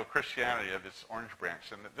example, Christianity of its orange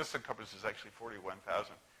branch, and this encompasses actually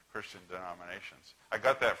 41,000 Christian denominations. I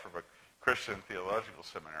got that from a Christian theological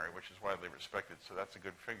seminary, which is widely respected, so that's a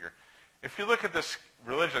good figure. If you look at this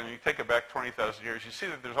religion and you take it back 20,000 years, you see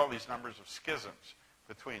that there's all these numbers of schisms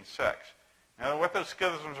between sects. Now, what those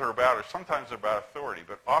schisms are about are sometimes about authority,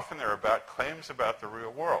 but often they're about claims about the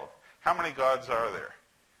real world. How many gods are there?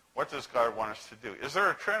 What does God want us to do? Is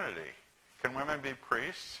there a trinity? Can women be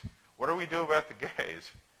priests? What do we do about the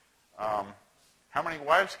gays? How many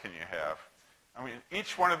wives can you have? I mean,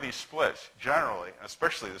 each one of these splits, generally, and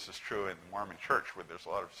especially this is true in the Mormon church where there's a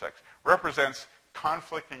lot of sects, represents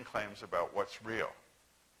conflicting claims about what's real.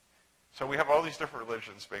 So we have all these different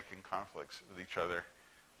religions making conflicts with each other.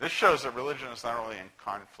 This shows that religion is not only in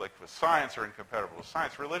conflict with science or incompatible with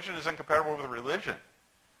science, religion is incompatible with religion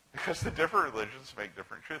because the different religions make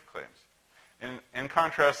different truth claims. In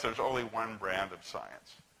contrast, there's only one brand of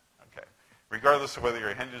science. Okay. Regardless of whether you're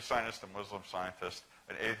a Hindu scientist, a Muslim scientist,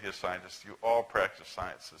 an atheist scientist, you all practice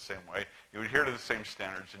science the same way. You adhere to the same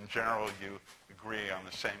standards. In general, you agree on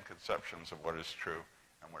the same conceptions of what is true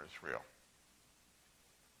and what is real.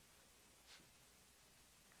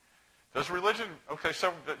 Does religion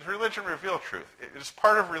reveal truth? It is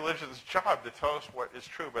part of religion's job to tell us what is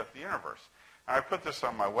true about the universe. And I put this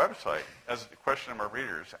on my website as a question of my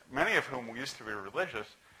readers, many of whom used to be religious.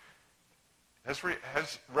 Has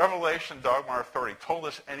revelation, dogma, or authority told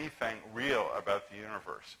us anything real about the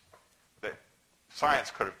universe that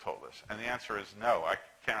science could have told us? And the answer is no. I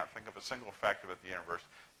cannot think of a single fact about the universe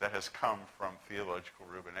that has come from theological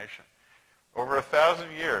rumination. Over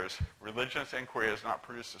 1,000 years, religious inquiry has not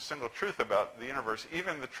produced a single truth about the universe,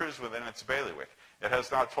 even the truths within its bailiwick. It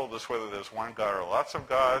has not told us whether there's one God or lots of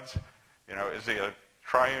gods. You know, is he a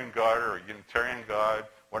triune God or a Unitarian God?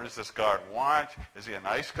 What does this God want? Is he a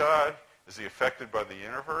nice God? Is he affected by the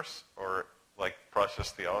universe, or like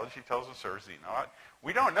process theology tells us, or is he not?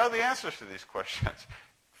 We don't know the answers to these questions.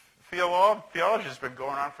 Theology has been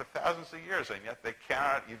going on for thousands of years, and yet they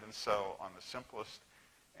cannot even settle on the simplest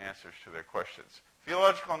answers to their questions.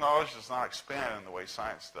 Theological knowledge does not expand in the way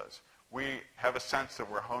science does. We have a sense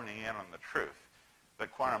that we're honing in on the truth,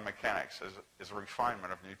 that quantum mechanics is a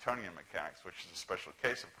refinement of Newtonian mechanics, which is a special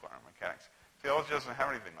case of quantum mechanics. Theology doesn't have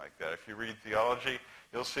anything like that. If you read theology,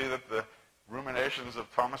 you'll see that the ruminations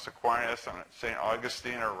of Thomas Aquinas and St.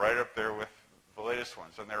 Augustine are right up there with the latest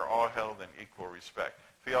ones, and they're all held in equal respect.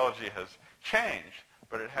 Theology has changed,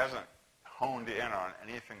 but it hasn't honed in on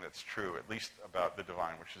anything that's true, at least about the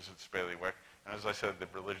divine, which is its bailiwick. And as I said, the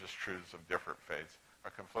religious truths of different faiths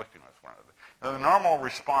are conflicting with one another. Now, the normal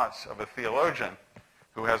response of a theologian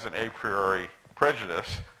who has an a priori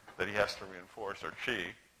prejudice that he has to reinforce, or she,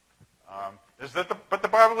 is that but the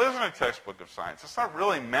Bible isn't a textbook of science. It's not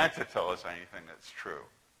really meant to tell us anything that's true.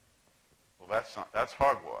 Well, that's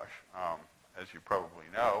hogwash, as you probably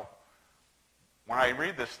know. When I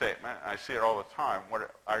read this statement, and I see it all the time,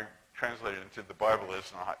 what I translate it into, the Bible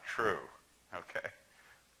is not true. Okay?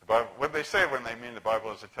 The Bible, what they say when they mean the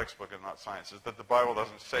Bible is a textbook and not science is that the Bible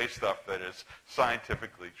doesn't say stuff that is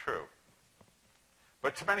scientifically true.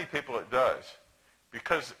 But to many people it does.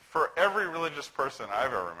 Because for every religious person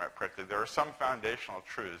I've ever met, practically, there are some foundational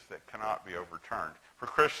truths that cannot be overturned. For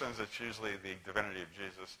Christians, it's usually the divinity of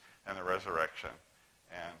Jesus and the resurrection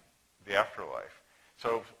and the afterlife.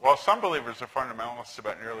 So while some believers are fundamentalists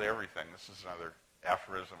about nearly everything, this is another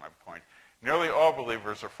aphorism I point, nearly all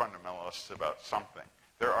believers are fundamentalists about something.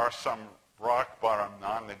 There are some rock-bottom,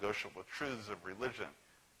 non-negotiable truths of religion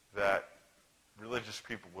that religious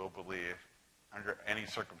people will believe under any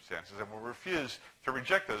circumstances and will refuse to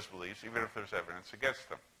reject those beliefs even if there's evidence against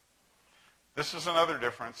them. This is another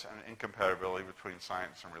difference and incompatibility between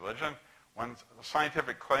science and religion. When a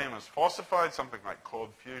scientific claim is falsified, something like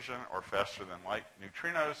cold fusion or faster than light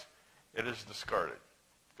neutrinos, it is discarded.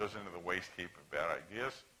 It goes into the waste heap of bad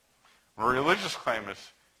ideas. When a religious claim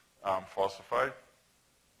is falsified,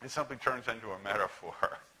 it simply turns into a metaphor.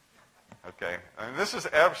 Okay? And this is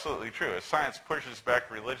absolutely true. As science pushes back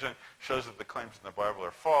religion, shows that the claims in the Bible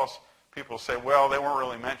are false, people say, well, they weren't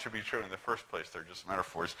really meant to be true in the first place. They're just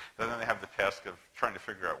metaphors. And then they have the task of trying to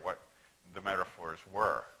figure out what the metaphors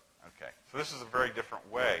were. Okay? So this is a very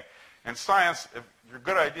different way. In science, if your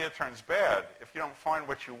good idea turns bad, if you don't find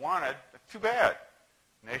what you wanted, too bad.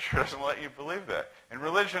 Nature doesn't let you believe that. In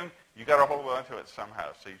religion, you got to hold on to it somehow,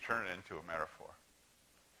 so you turn it into a metaphor.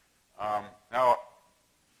 Now,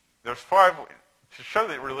 there's 5, to show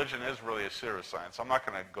that religion is really a pseudoscience. I'm not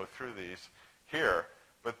going to go through these here,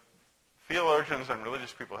 but theologians and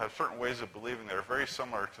religious people have certain ways of believing that are very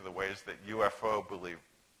similar to the ways that UFO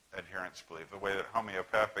adherents believe, the way that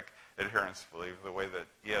homeopathic adherents believe, the way that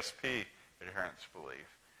ESP adherents believe.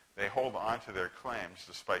 They hold on to their claims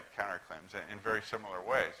despite counterclaims in very similar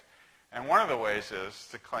ways. And one of the ways is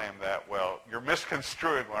to claim that, well, you're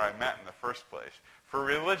misconstruing what I meant in the first place. For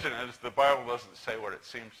religion, is the Bible doesn't say what it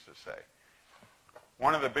seems to say.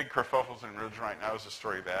 One of the big kerfuffles in religion right now is the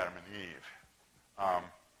story of Adam and Eve.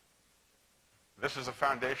 This is a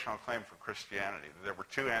foundational claim for Christianity. There were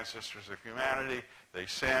 2 ancestors of humanity. They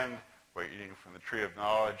sinned by eating from the tree of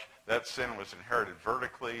knowledge. That sin was inherited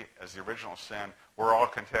vertically as the original sin. We're all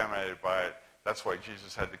contaminated by it. That's why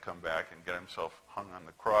Jesus had to come back and get himself hung on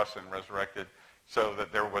the cross and resurrected so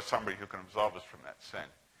that there was somebody who can absolve us from that sin.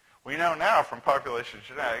 We know now from population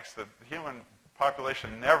genetics that the human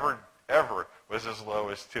population never, ever was as low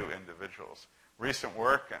as 2 individuals. Recent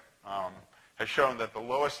work has shown that the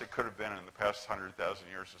lowest it could have been in the past 100,000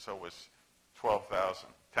 years or so was 12,000,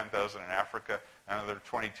 10,000 in Africa, and another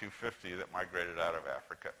 2,250 that migrated out of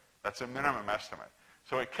Africa. That's a minimum estimate.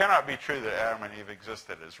 So it cannot be true that Adam and Eve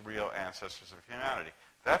existed as real ancestors of humanity.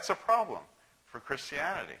 That's a problem for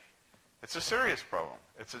Christianity. It's a serious problem.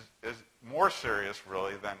 It's more serious,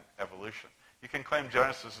 really, than evolution. You can claim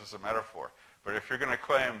Genesis as a metaphor, but if you're going to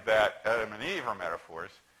claim that Adam and Eve are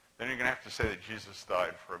metaphors, then you're going to have to say that Jesus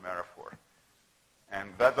died for a metaphor. And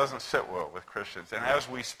that doesn't sit well with Christians. And as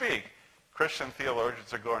we speak, Christian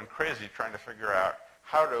theologians are going crazy trying to figure out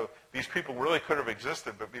how these people really could have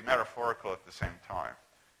existed but be metaphorical at the same time.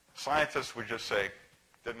 Scientists would just say,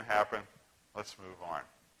 didn't happen, let's move on.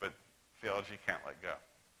 But theology can't let go.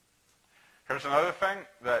 Here's another thing,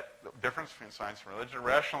 the difference between science and religion,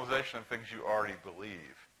 rationalization of things you already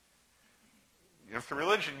believe. If the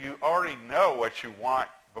religion, you already know what you want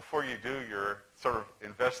before you do your sort of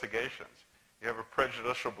investigations. You have a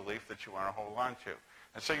prejudicial belief that you want to hold on to.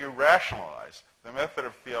 And so you rationalize. The method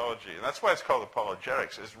of theology, and that's why it's called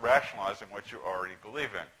apologetics, is rationalizing what you already believe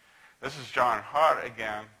in. This is John Hott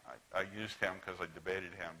again. I used him because I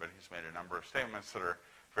debated him, but he's made a number of statements that are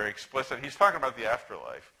very explicit. He's talking about the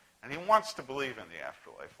afterlife, and he wants to believe in the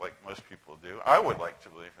afterlife like most people do. I would like to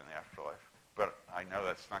believe in the afterlife, but I know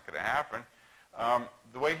that's not going to happen.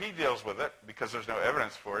 The way he deals with it, because there's no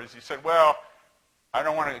evidence for it, is he said, well, I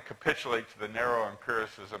don't want to capitulate to the narrow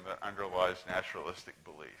empiricism that underlies naturalistic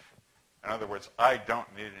belief. In other words, I don't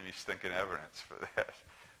need any stinking evidence for that.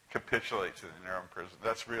 Capitulate to the narrow empiricism.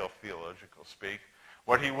 That's real theological speak.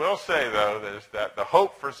 What he will say, though, is that the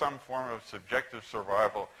hope for some form of subjective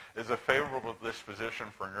survival is a favorable disposition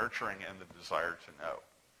for nurturing and the desire to know.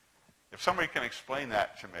 If somebody can explain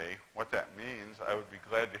that to me, what that means, I would be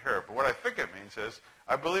glad to hear it. But what I think it means is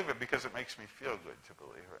I believe it because it makes me feel good to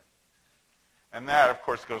believe it. And that, of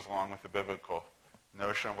course, goes along with the biblical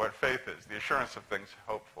notion of what faith is, the assurance of things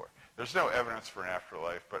hoped for. There's no evidence for an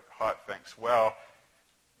afterlife, but Haught thinks, well,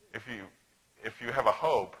 if you have a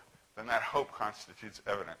hope, then that hope constitutes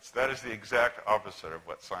evidence. That is the exact opposite of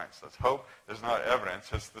what science does. Hope is not evidence.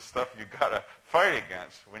 It's the stuff you've got to fight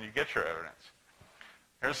against when you get your evidence.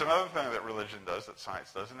 Here's another thing that religion does that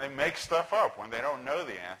science does, and they make stuff up when they don't know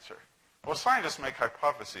the answer. Well, scientists make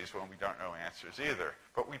hypotheses when we don't know answers either,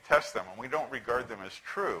 but we test them, and we don't regard them as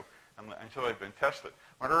true until they've been tested.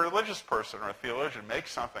 When a religious person or a theologian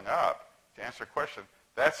makes something up to answer a question,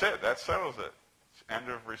 that's it. That settles it. It's end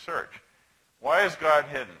of research. Why is God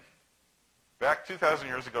hidden? Back 2,000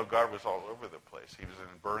 years ago, God was all over the place. He was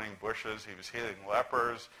in burning bushes. He was healing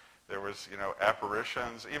lepers. There was,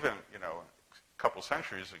 apparitions. Even, a couple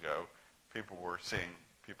centuries ago, people were seeing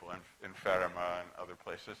people in Fatima and other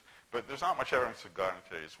places. But there's not much evidence of God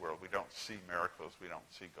in today's world. We don't see miracles. We don't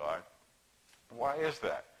see God. Why is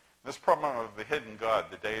that? This problem of the hidden God,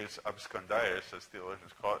 the Deus absconditus, as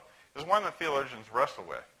theologians call it, is one that theologians wrestle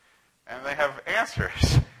with. And they have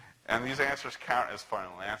answers. And these answers count as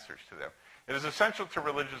final answers to them. It is essential to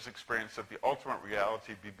religious experience that the ultimate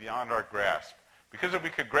reality be beyond our grasp. Because if we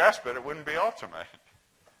could grasp it, it wouldn't be ultimate.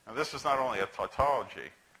 Now, this is not only a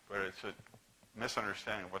tautology, but it's a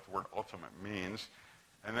misunderstanding of what the word ultimate means.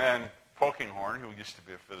 And then Polkinghorne, who used to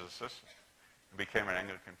be a physicist, became an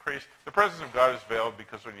Anglican priest. The presence of God is veiled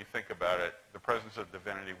because when you think about it, the presence of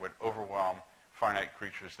divinity would overwhelm finite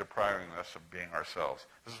creatures, depriving us of being ourselves.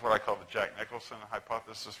 This is what I call the Jack Nicholson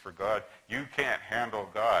hypothesis for God. You can't handle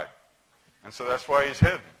God. And so that's why he's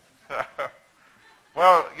hidden.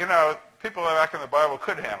 Well, people back in the Bible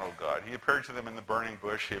could handle God. He appeared to them in the burning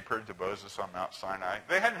bush. He appeared to Moses on Mount Sinai.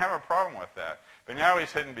 They hadn't have a problem with that. But now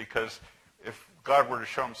he's hidden because if God were to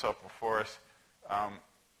show himself before us,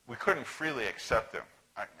 we couldn't freely accept him.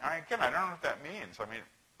 Again, I don't know what that means.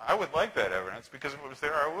 I would like that evidence because if it was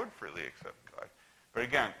there, I would freely accept God. But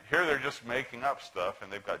again, here they're just making up stuff,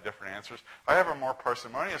 and they've got different answers. I have a more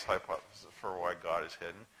parsimonious hypothesis for why God is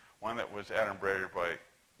hidden, one that was adumbrated by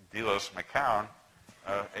Delos McCown,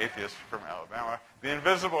 atheist from Alabama. The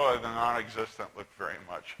invisible and the non-existent look very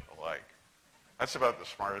much alike. That's about the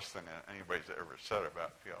smartest thing that anybody's ever said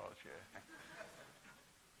about theology, I think.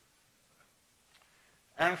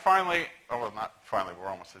 And finally, not finally, we're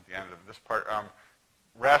almost at the end of this part,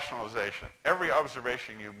 rationalization. Every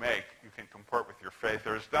observation you make, you can comport with your faith.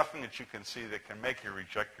 There is nothing that you can see that can make you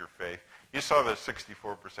reject your faith. You saw the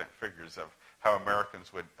 64% figures of how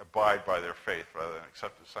Americans would abide by their faith rather than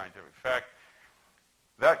accept a scientific fact.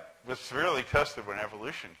 That was severely tested when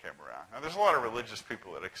evolution came around. Now, there's a lot of religious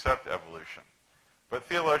people that accept evolution, but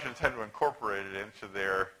theologians tend to incorporate it into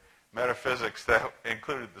their metaphysics that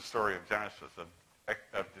included the story of Genesis, of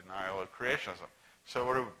denial of creationism. So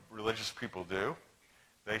what do religious people do?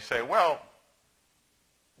 They say, well,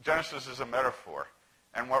 Genesis is a metaphor.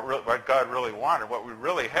 And what God really wanted, what we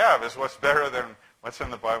really have, is what's better than what's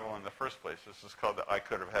in the Bible in the first place. This is called I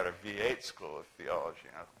could have had a V8 school of theology.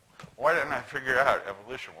 Why didn't I figure out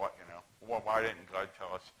evolution? Why didn't God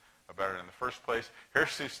tell us about it in the first place?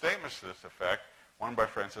 Here's two statements to this effect. One by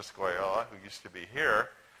Francisco Ayala, who used to be here.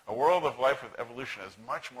 A world of life with evolution is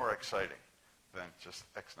much more exciting than just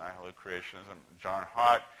ex nihilo creationism. John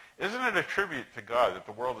Haught, isn't it a tribute to God that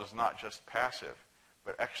the world is not just passive,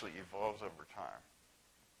 but actually evolves over time?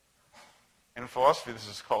 In philosophy, this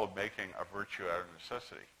is called making a virtue out of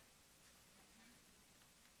necessity.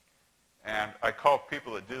 And I call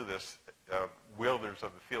people that do this wielders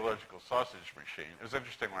of the theological sausage machine. It was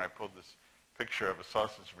interesting when I pulled this picture of a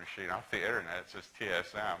sausage machine off the internet. It says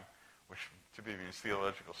TSM, which to me means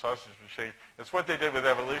theological sausage machine. It's what they did with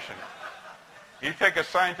evolution. You take a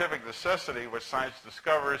scientific necessity, which science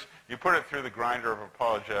discovers, you put it through the grinder of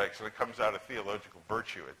apologetics, and it comes out a theological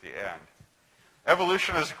virtue at the end.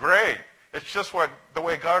 Evolution is great. It's just the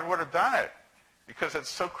way God would have done it, because it's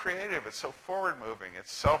so creative, it's so forward-moving,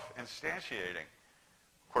 it's self-instantiating.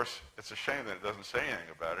 Of course, it's a shame that it doesn't say anything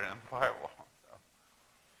about it in the Bible.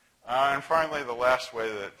 And finally, the last way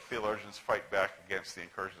that theologians fight back against the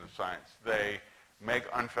incursion of science, they make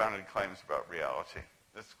unfounded claims about reality.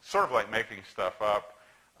 it's sort of like making stuff up.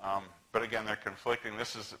 But again, they're conflicting.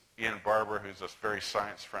 This is Ian Barber, who's a very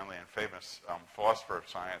science-friendly and famous philosopher of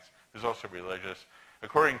science, who's also religious.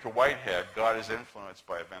 According to Whitehead, God is influenced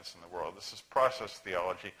by events in the world. This is process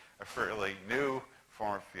theology, a fairly new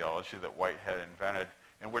form of theology that Whitehead invented,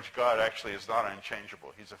 in which God actually is not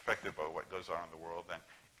unchangeable. He's affected by what goes on in the world, and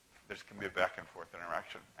there can be a back-and-forth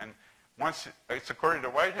interaction. And once it's according to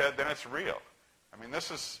Whitehead, then it's real. I mean,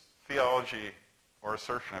 this is theology or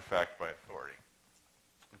assertion of fact by authority.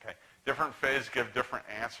 Okay. Different faiths give different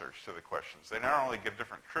answers to the questions. They not only give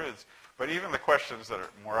different truths, but even the questions that are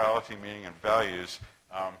morality, meaning, and values,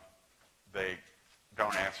 they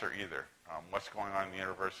don't answer either. What's going on in the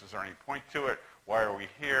universe? Is there any point to it? Why are we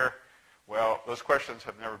here? Well, those questions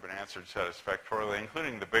have never been answered satisfactorily,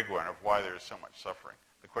 including the big one of why there is so much suffering.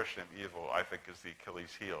 The question of evil, I think, is the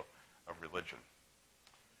Achilles heel of religion.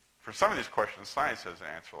 For some of these questions, science has an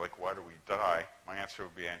answer, like why do we die? My answer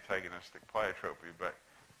would be antagonistic pleiotropy, but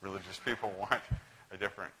religious people want a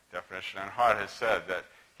different definition. And Hott has said that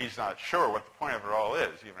he's not sure what the point of it all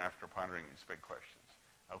is, even after pondering these big questions.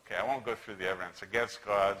 Okay, I won't go through the evidence against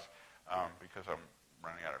gods because I'm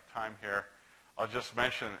running out of time here. I'll just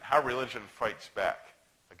mention how religion fights back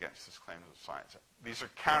against these claims of science. These are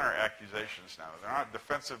counter-accusations now. They're not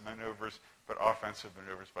defensive maneuvers, but offensive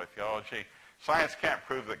maneuvers by theology. Science can't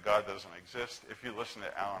prove that God doesn't exist. If you listen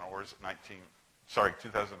to Alan Orr's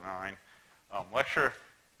 2009 lecture,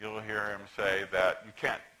 you'll hear him say that you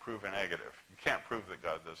can't prove a negative. You can't prove that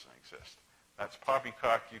God doesn't exist. That's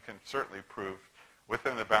poppycock. You can certainly prove,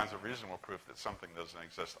 within the bounds of reasonable proof, that something doesn't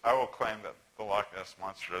exist. I will claim that the Loch Ness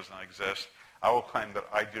Monster doesn't exist. I will claim that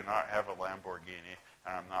I do not have a Lamborghini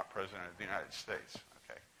and I'm not President of the United States.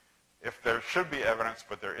 Okay. If there should be evidence,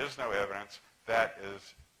 but there is no evidence, that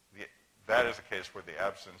is a case where the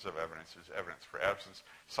absence of evidence is evidence for absence.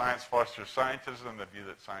 Science fosters scientism, the view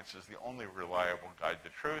that science is the only reliable guide to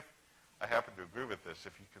truth. I happen to agree with this.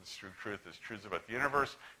 If you construe truth as truths about the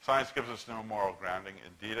universe, science gives us no moral grounding.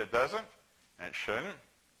 Indeed, it doesn't, and it shouldn't.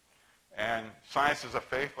 And science is a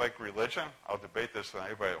faith like religion. I'll debate this with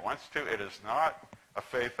anybody that wants to. It is not a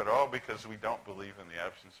faith at all because we don't believe in the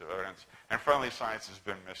absence of evidence. And finally, science has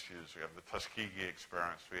been misused. We have the Tuskegee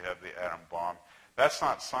experiments. We have the atom bomb. That's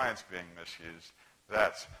not science being misused.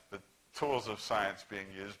 That's the tools of science being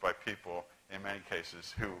used by people, in many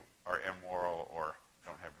cases, who are immoral or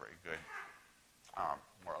don't have very good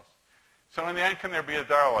morals. So in the end, can there be a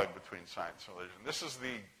dialogue between science and religion? This is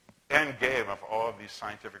the end game of all of these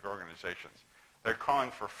scientific organizations. They're calling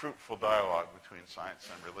for fruitful dialogue between science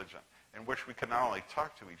and religion, in which we can not only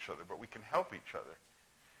talk to each other, but we can help each other.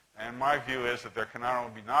 And my view is that there can not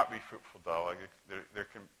only not be fruitful dialogue,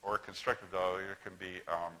 or constructive dialogue, there can be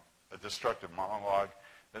a destructive monologue,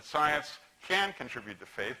 that science can contribute to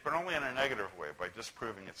faith, but only in a negative way, by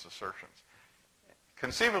disproving its assertions.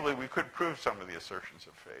 Conceivably, we could prove some of the assertions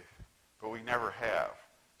of faith, but we never have.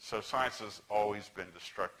 So science has always been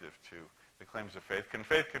destructive to the claims of faith. Can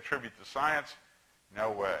faith contribute to science? No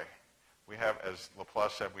way. We have, as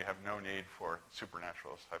Laplace said, we have no need for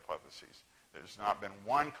supernaturalist hypotheses. There's not been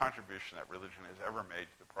one contribution that religion has ever made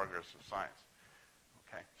to the progress of science.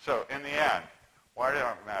 Okay. So in the end, why does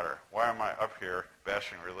it matter? Why am I up here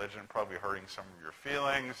bashing religion, probably hurting some of your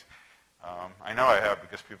feelings? I know I have,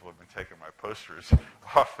 because people have been taking my posters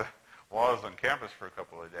off the walls on campus for a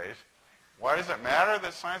couple of days. Why does it matter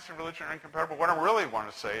that science and religion are incompatible? What I really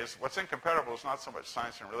want to say is what's incompatible is not so much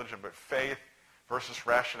science and religion, but faith versus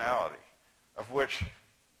rationality, of which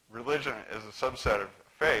religion is a subset of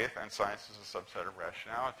faith and science is a subset of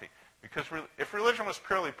rationality. Because if religion was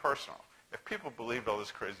purely personal, if people believed all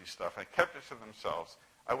this crazy stuff and kept it to themselves,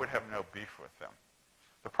 I would have no beef with them.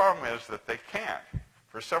 The problem is that they can't,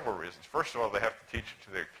 for several reasons. First of all, they have to teach it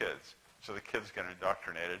to their kids, so the kids get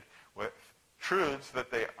indoctrinated with truths that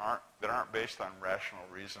aren't based on rational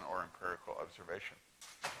reason or empirical observation.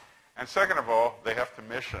 And second of all, they have to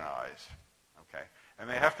missionize. Okay? And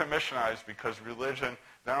they have to missionize because religion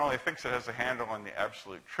not only thinks it has a handle on the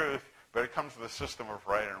absolute truth, but it comes with a system of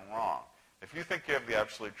right and wrong. If you think you have the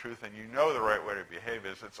absolute truth and you know the right way to behave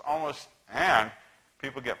is, it's almost, and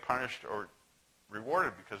people get punished or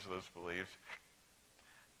rewarded because of those beliefs,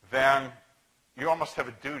 then you almost have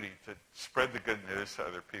a duty to spread the good news to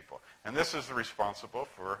other people. And this is responsible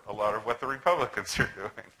for a lot of what the Republicans are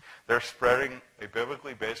doing. They're spreading a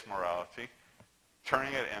biblically based morality,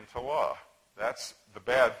 turning it into law. That's the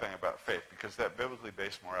bad thing about faith, because that biblically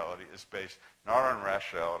based morality is based not on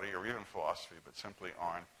rationality or even philosophy, but simply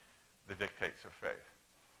on the dictates of faith.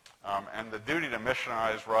 And the duty to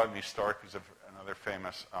missionize, Rodney Stark, who's another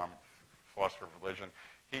famous philosopher of religion,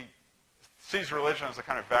 he sees religion as a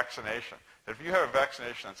kind of vaccination. That if you have a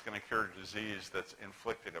vaccination that's going to cure a disease that's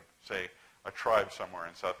inflicted, say, a tribe somewhere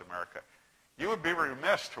in South America, you would be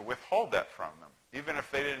remiss to withhold that from them, even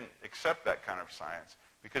if they didn't accept that kind of science,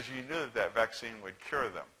 because you knew that that vaccine would cure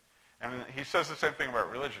them. And he says the same thing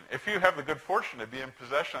about religion. If you have the good fortune to be in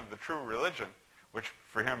possession of the true religion, which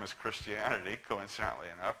for him is Christianity, coincidentally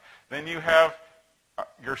enough, then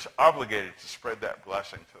you're obligated to spread that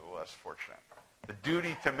blessing to the less fortunate. The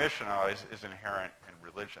duty to missionize is inherent in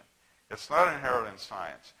religion. It's not inherent in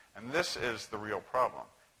science. And this is the real problem,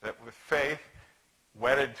 that with faith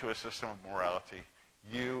wedded to a system of morality,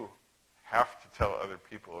 you have to tell other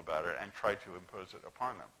people about it and try to impose it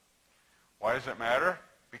upon them. Why does it matter?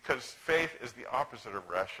 Because faith is the opposite of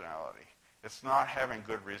rationality. It's not having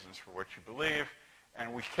good reasons for what you believe,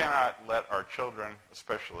 and we cannot let our children,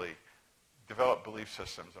 especially, develop belief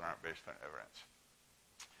systems that aren't based on evidence.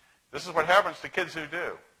 This is what happens to kids who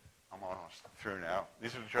do. I'm almost through now.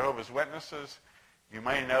 These are Jehovah's Witnesses. You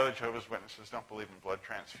may know that Jehovah's Witnesses don't believe in blood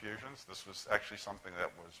transfusions. This was actually something that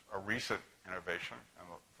was a recent innovation in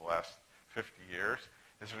the last 50 years.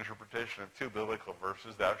 It's an interpretation of two biblical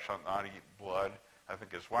verses, thou shalt not eat blood, I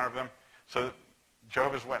think is one of them. So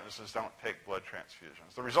Jehovah's Witnesses don't take blood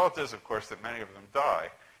transfusions. The result is, of course, that many of them die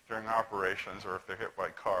during operations, or if they're hit by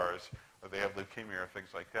cars, or they have leukemia or things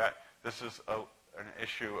like that. This is an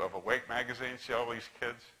issue of Awake magazine. See all these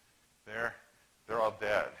kids there? They're all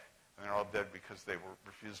dead. And they're all dead because they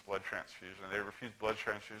refused blood transfusion. They refused blood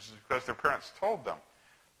transfusions because their parents told them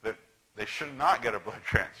that they should not get a blood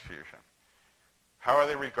transfusion. How are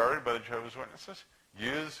they regarded by the Jehovah's Witnesses?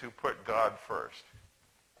 Youths who put God first.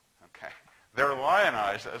 Okay. They're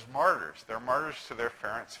lionized as martyrs. They're martyrs to their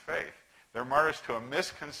parents' faith. They're martyrs to a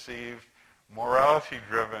misconceived,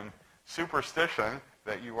 morality-driven superstition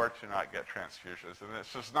that you are to not get transfusions. And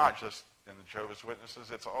this is not just in the Jehovah's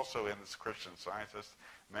Witnesses. It's also in the Christian Scientists,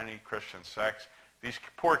 many Christian sects. These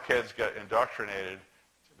poor kids get indoctrinated.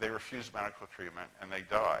 They refuse medical treatment, and they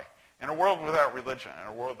die. In a world without religion, in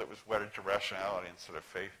a world that was wedded to rationality instead of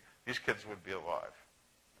faith, these kids would be alive.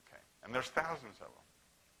 Okay. And there's thousands of them.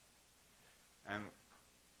 And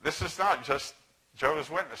this is not just Jehovah's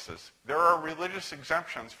Witnesses. There are religious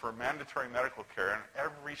exemptions for mandatory medical care in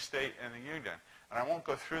every state in the Union. And I won't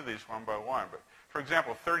go through these one by one, but for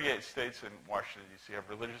example, 38 states in Washington, D.C. have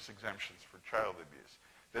religious exemptions for child abuse.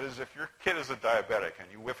 That is, if your kid is a diabetic and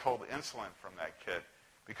you withhold insulin from that kid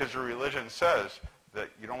because your religion says that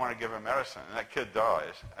you don't want to give him medicine and that kid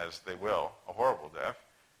dies, as they will, a horrible death,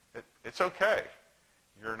 it's okay.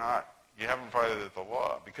 You haven't violated the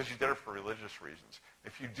law because you did it for religious reasons.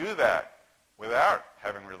 If you do that without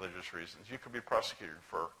having religious reasons, you could be prosecuted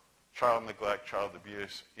for child neglect, child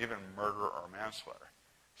abuse, even murder or manslaughter.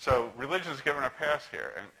 So religion is given a pass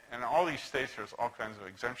here. And in all these states, there's all kinds of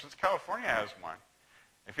exemptions. California has one.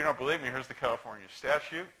 If you don't believe me, here's the California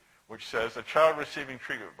statute, which says a child receiving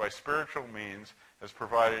treatment by spiritual means as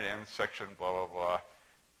provided in section blah, blah, blah,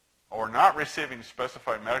 or not receiving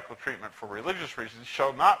specified medical treatment for religious reasons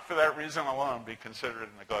shall not for that reason alone be considered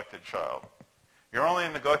a neglected child. You're only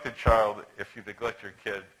a neglected child if you neglect your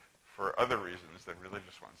kid for other reasons than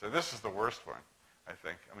religious ones. And this is the worst one, I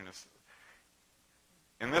think. I mean,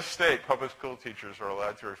 in this state, public school teachers are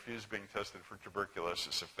allowed to refuse being tested for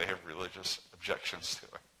tuberculosis if they have religious objections to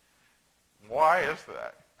it. Why is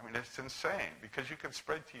that? I mean, it's insane, because you can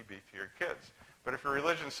spread TB to your kids. But if your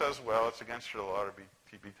religion says, well, it's against your law to be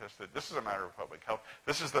TB tested, this is a matter of public health.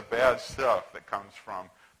 This is the bad stuff that comes from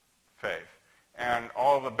faith. And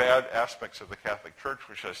all the bad aspects of the Catholic Church,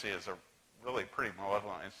 which I see as a really pretty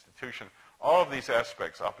malevolent institution, all of these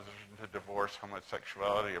aspects, opposition to divorce,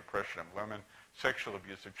 homosexuality, oppression of women, sexual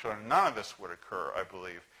abuse of children, none of this would occur, I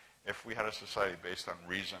believe, if we had a society based on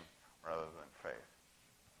reason rather than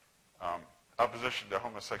faith. Opposition to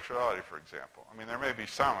homosexuality, for example. I mean, there may be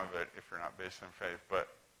some of it if you're not based on faith, but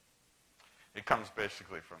it comes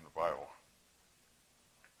basically from the Bible.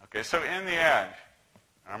 Okay, so in the end,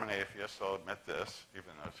 I'm an atheist, I'll admit this,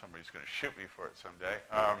 even though somebody's going to shoot me for it someday.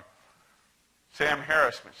 Sam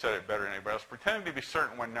Harris said it better than anybody else. Pretending to be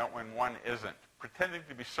certain when one isn't. Pretending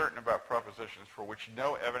to be certain about propositions for which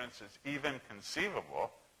no evidence is even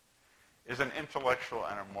conceivable is an intellectual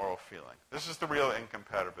and a moral feeling. This is the real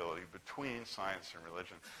incompatibility between science and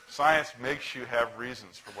religion. Science makes you have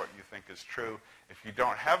reasons for what you think is true. If you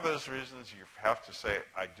don't have those reasons, you have to say,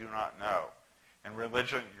 I do not know. In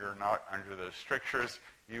religion, you're not under those strictures.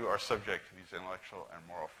 You are subject to these intellectual and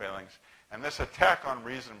moral failings. And this attack on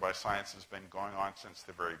reason by science has been going on since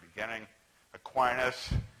the very beginning.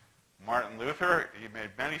 Aquinas, Martin Luther, he made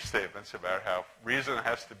many statements about how reason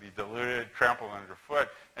has to be diluted, trampled underfoot,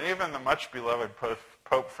 and even the much-beloved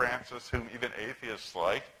Pope Francis, whom even atheists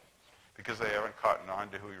like, because they haven't caught on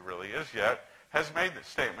to who he really is yet, has made the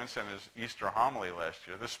statements in his Easter homily last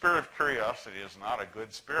year. The spirit of curiosity is not a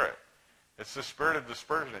good spirit. It's the spirit of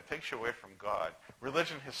dispersion. It takes you away from God.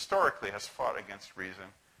 Religion historically has fought against reason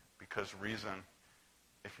because reason,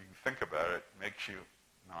 if you think about it, makes you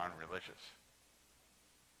non-religious.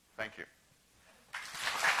 Thank you.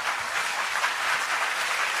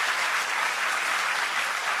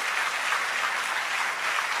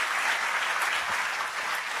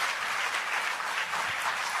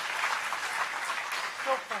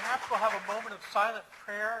 So perhaps we'll have a moment of silent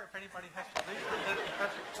prayer if anybody has to leave. And then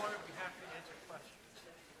Professor Coyne will be happy to answer questions.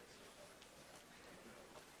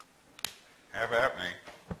 Have at me.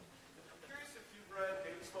 I'm curious if you've read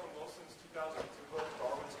David Sloan Wilson's 2002 book,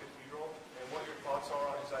 Darwin's Cathedral, and what your thoughts are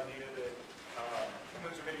on his idea that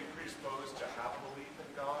humans are maybe predisposed to have a belief in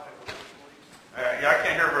God and religious beliefs. Yeah, I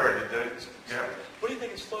can't hear very good. Yeah. What do you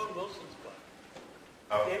think of Sloan Wilson's book?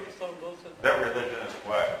 Oh, David Sloan Wilson. that religion is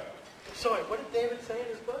what? Sorry, what did David say in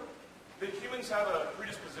his book? That humans have a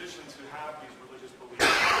predisposition to have these religious beliefs.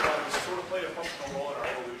 That sort of play a functional role in our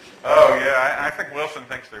evolution. Oh, yeah. I think Wilson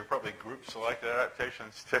thinks they're probably group-selected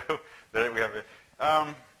adaptations, too. That we have.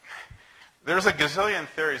 There's a gazillion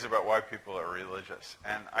theories about why people are religious,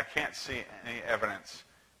 and I can't see any evidence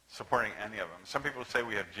supporting any of them. Some people say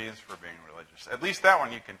we have genes for being religious. At least that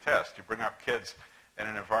one you can test. You bring up kids in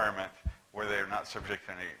an environment where they're not subject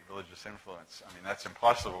to any religious influence. I mean, that's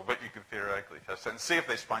impossible, but you can theoretically test it and see if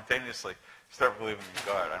they spontaneously start believing in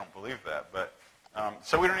God. I don't believe that. But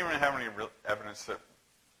so we don't even have any evidence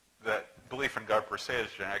that belief in God per se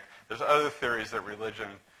is genetic. There's other theories that religion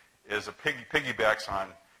is a piggybacks on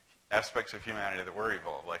aspects of humanity that were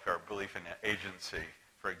evolved, like our belief in agency,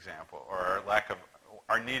 for example, or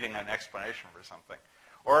our needing an explanation for something.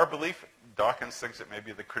 Or our belief, Dawkins thinks it may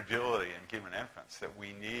be the credulity in human infants, that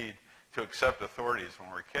we need to accept authorities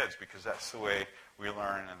when we're kids because that's the way we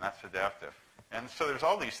learn and that's adaptive. And so there's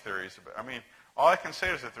all these theories. I mean, all I can say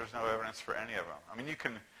is that there's no evidence for any of them. I mean, you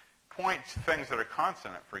can point to things that are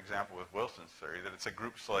consonant, for example, with Wilson's theory, that it's a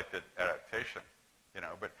group-selected adaptation,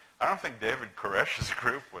 but I don't think David Koresh's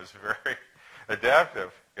group was very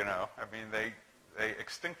adaptive, I mean, they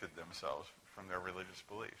extincted themselves from their religious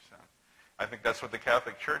beliefs. And I think that's what the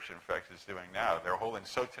Catholic Church, in fact, is doing now. They're holding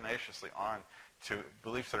so tenaciously on to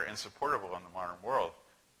beliefs that are insupportable in the modern world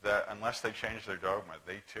that unless they change their dogma,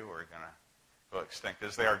 they too are going to go extinct,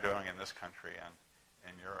 as they are doing in this country and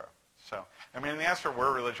in Europe. So, I mean, the answer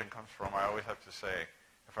where religion comes from, I always have to say,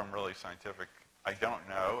 if I'm really scientific, I don't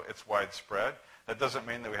know. It's widespread. That doesn't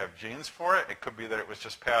mean that we have genes for it. It could be that it was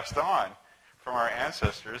just passed on from our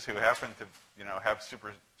ancestors who happen to, have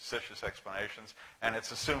superstitious explanations, and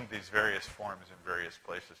it's assumed these various forms in various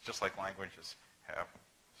places, just like languages have.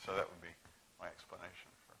 So that would be my explanation,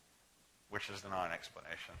 which is the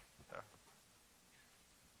non-explanation.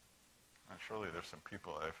 And surely there's some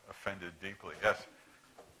people I've offended deeply. Yes?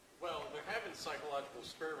 Well, there have been psychological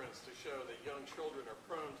experiments to show that young children are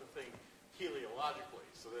prone to think teleologically,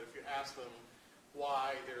 so that if you ask them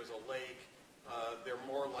why there's a lake, they're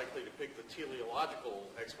more likely to pick the teleological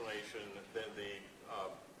explanation than the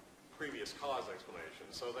previous cause explanation.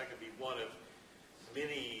 So that could be one of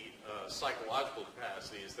many psychological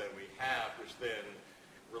capacities that we have, which then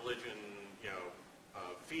religion,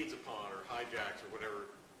 feeds upon or hijacks or whatever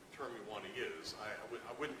term you want to use.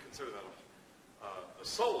 I wouldn't consider that a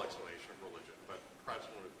sole explanation of religion, but perhaps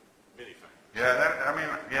one of many factors.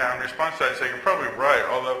 Yeah, in response to that, I'd say you're probably right,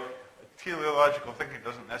 although teleological thinking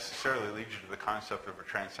doesn't necessarily lead you to the concept of a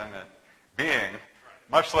transcendent being,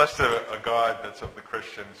 much less to a God that's of the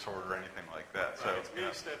Christian sort or anything like that. Right, So it's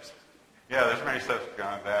many steps. Yeah, there's many steps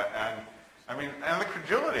beyond that. And the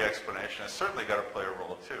credulity explanation has certainly got to play a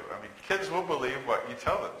role too. I mean, kids will believe what you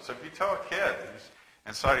tell them. So if you tell a kid who's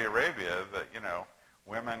in Saudi Arabia that,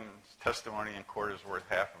 women's testimony in court is worth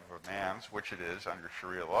half of a man's, which it is under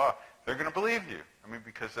Sharia law, they're going to believe you. I mean,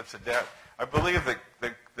 because that's I believe that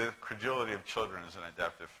the credulity of children is an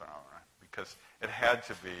adaptive phenomenon, because it had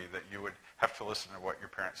to be that you would have to listen to what your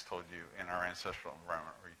parents told you in our ancestral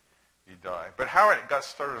environment where you die. But how it got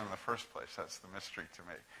started in the first place, that's the mystery to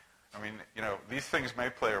me. I mean, these things may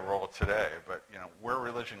play a role today, but, where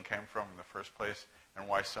religion came from in the first place and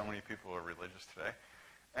why so many people are religious today.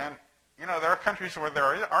 And, there are countries where there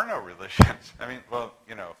are no religions. I mean, well,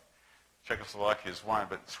 Czechoslovakia is one,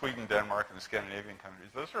 but Sweden, Denmark, and the Scandinavian countries,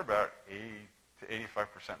 those are about 80 to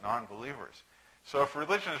 85% non-believers. So if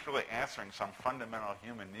religion is really answering some fundamental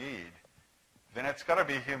human need, then it's got to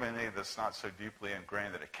be a human need that's not so deeply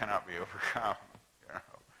ingrained that it cannot be overcome.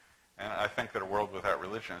 And I think that a world without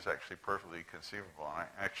religion is actually perfectly conceivable. And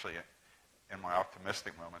I actually in my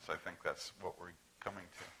optimistic moments, I think that's what we're coming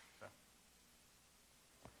to. So.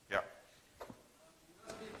 Yeah. You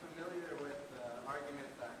must be familiar with the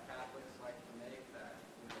argument that Catholics like to make that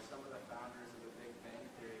some of the founders of the Big Bang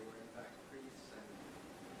Theory were in fact priests, and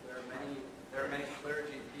there are many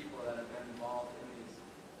clergy people that have been involved in these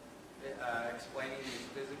explaining these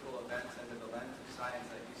physical events under the lens of science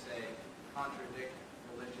that you say contradict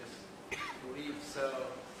religious beliefs. So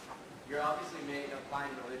you're obviously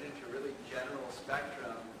applying religion to a really general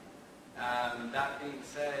spectrum. That being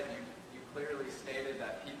said, you clearly stated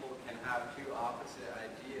that people can have two opposite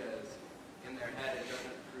ideas in their head. It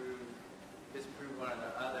doesn't disprove one of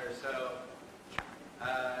the other. So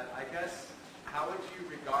I guess, how would you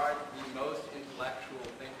regard the most intellectual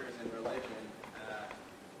thinkers in religion?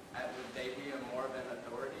 Would they be more of an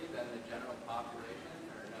authority than the general population,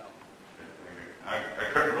 or no? I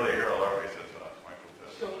couldn't really hear a lot of what he said, so Michael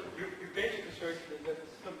said. So your basic assertion is that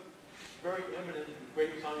some very eminent and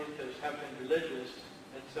great scientists have been religious,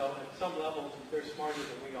 and so at some levels, if they're smarter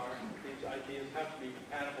than we are, these ideas have to be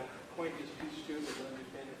compatible. Coyne is too stupid to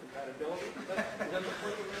understand the compatibility. Is that the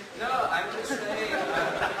point you're making? No, I'm just saying...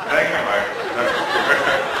 Thank you, Michael.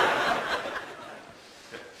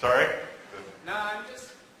 Sorry? No, I'm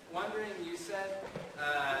just wondering, you said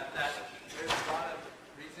that there's a lot of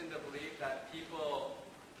reason to believe that people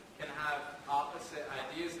can have opposite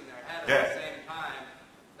ideas in their head at the same time.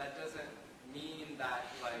 That doesn't mean that,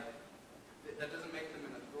 that doesn't make them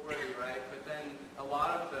an authority, right? But then a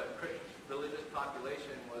lot of the religious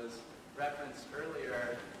population was referenced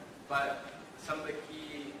earlier, but some of the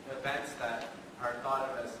key events that are thought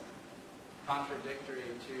of as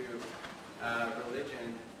contradictory to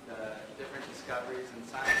religion, the different discoveries in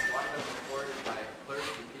science, a lot of them reported by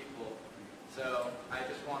clergy people. So I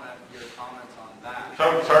just want your comments on that.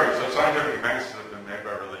 So scientific advances have been made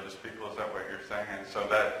by religious people, is that what you're saying? And so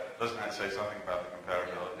doesn't that say something about the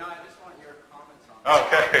compatibility? No, I just want your comments on that.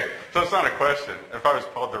 Okay, so it's not a question. If I was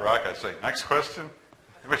Paul Dirac, I'd say, next question,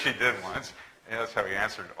 which he did once. Yeah, that's how he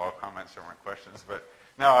answered all comments that weren't questions. But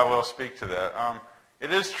now I will speak to that.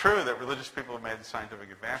 It is true that religious people have made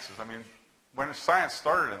scientific advances. I mean, when science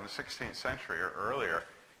started in the 16th century or earlier,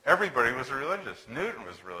 everybody was religious. Newton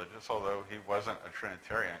was religious, although he wasn't a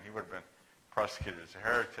Trinitarian. He would have been prosecuted as a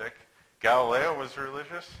heretic. Galileo was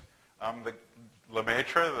religious.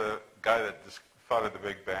 Lemaitre, the guy that thought of the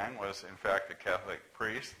Big Bang, was in fact a Catholic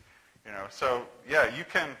priest. So yeah, you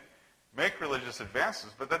can make religious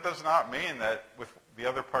advances, but that does not mean that with the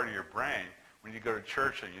other part of your brain, when you go to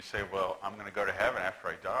church and you say, well, I'm going to go to heaven after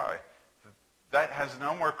I die, that has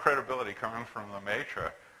no more credibility coming from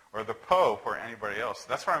Lemaitre or the Pope or anybody else.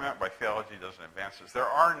 That's what I meant by theology doesn't advances. There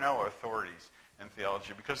are no authorities in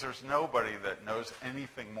theology because there's nobody that knows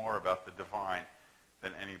anything more about the divine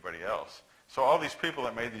than anybody else. So all these people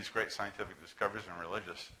that made these great scientific discoveries and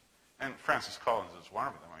religious, and Francis Collins is one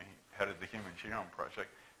of them. I mean, he headed the Human Genome Project,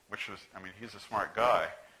 which was, I mean, he's a smart guy,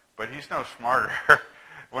 but he's no smarter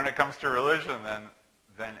when it comes to religion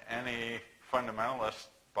than any fundamentalist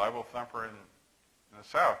Bible thumper in the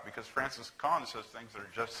South, because Francis Collins says things that are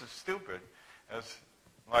just as stupid as,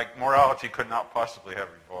 like, morality could not possibly have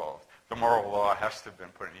evolved. The moral law has to have been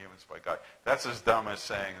put in humans by God. That's as dumb as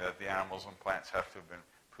saying that the animals and plants have to have been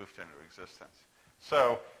poofed into existence.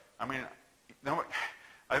 So, I mean,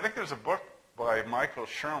 I think there's a book by Michael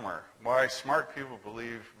Shermer, Why Smart People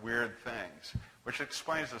Believe Weird Things, which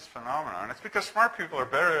explains this phenomenon. It's because smart people are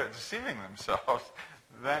better at deceiving themselves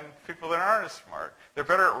than people that aren't as smart. They're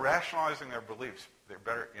better at rationalizing their beliefs. They're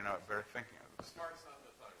better, better thinking of them. Smart's not in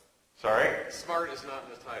the title. Sorry? Smart is not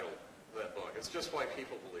in the title of that book. It's just why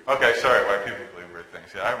people believe. Okay, sorry, why people believe weird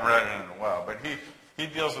things. Yeah, I haven't read it in a while, but he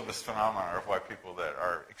deals with this phenomenon of why people that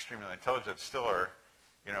are extremely intelligent still are,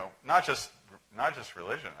 not just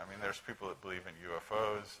religion. I mean, there's people that believe in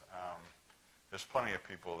UFOs. There's plenty of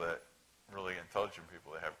people that, really intelligent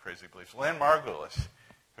people that have crazy beliefs. Lynn Margulis,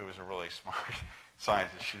 who was a really smart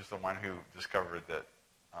scientist, she was the one who discovered that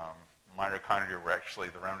mitochondria were actually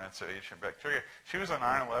the remnants of ancient bacteria. She was a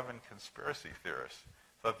 9/11 conspiracy theorist.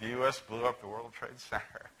 Thought the U.S. blew up the World Trade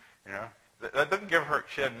Center. That didn't give her.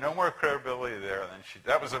 She had no more credibility there than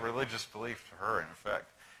that was a religious belief to her. In fact,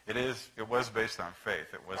 it was based on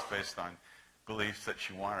faith. It was based on beliefs that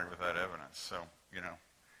she wanted without evidence. So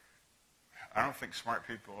I don't think smart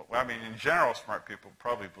people. Well, I mean, in general, smart people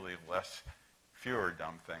probably believe fewer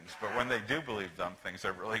dumb things. But when they do believe dumb things,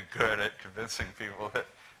 they're really good at convincing people that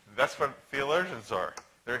that's what theologians are.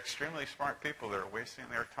 They're extremely smart people that are wasting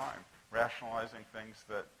their time rationalizing things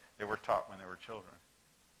that they were taught when they were children.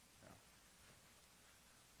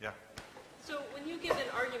 Yeah. So when you give an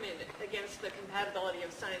argument against the compatibility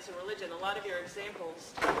of science and religion, a lot of your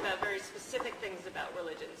examples talk about very specific things about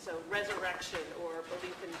religion, so resurrection or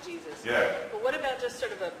belief in Jesus. Yeah. But what about just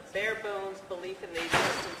sort of a bare bones belief in the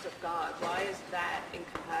existence of God? Why is that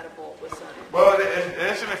incompatible with science? Well, it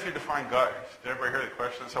isn't if you define God. Did everybody hear the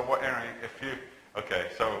question? So what, anyway, okay,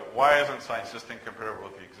 so why isn't science just incompatible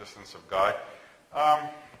with the existence of God?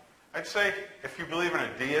 I'd say if you believe in a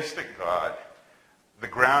deistic God, the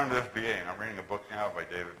ground of being. I'm reading a book now by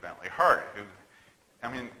David Bentley Hart, who,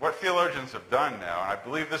 I mean, what theologians have done now, and I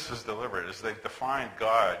believe this is deliberate, is they've defined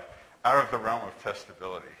God out of the realm of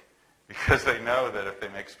testability. Because they know that if they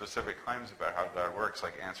make specific claims about how God works,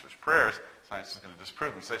 like answers prayers, science is going to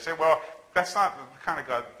disprove them. So they say, well, that's not the kind of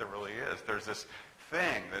God that there really is. There's this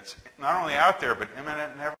thing that's not only out there, but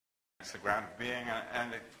immanent and everywhere. It's the ground of being,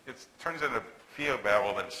 and it turns into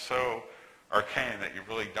theobabble that's so arcane that you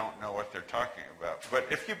really don't know what they're talking about. But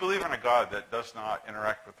if you believe in a God that does not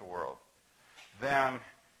interact with the world, then,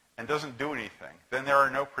 and doesn't do anything, then there are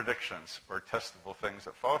no predictions or testable things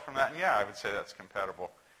that follow from that. And yeah, I would say that's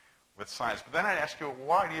compatible with science. But then I'd ask you,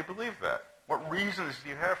 why do you believe that? What reasons do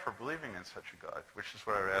you have for believing in such a God? Which is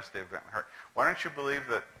what I would ask David Bentley Hart. Why don't you believe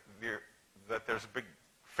that there's a big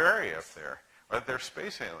fairy up there, or that there's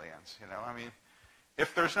space aliens? You know, I mean,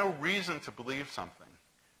 if there's no reason to believe something,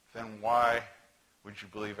 then why would you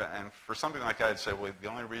believe it? And for something like that, I'd say, well, the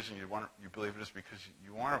only reason you believe it is because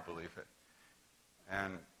you want to believe it.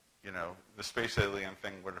 And, you know, the space alien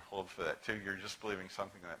thing would hold for that too. You're just believing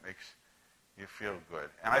something that makes you feel good.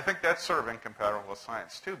 And I think that's sort of incompatible with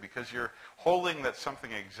science too, because you're holding that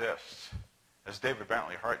something exists, as David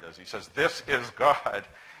Bentley Hart does. He says, this is God.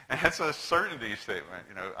 And it's a certainty statement,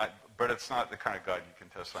 you know, but it's not the kind of God you can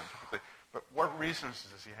test scientifically. But what reasons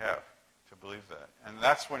does he have to believe that? And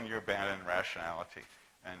that's when you abandon rationality.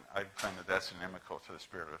 And I claim that that's inimical to the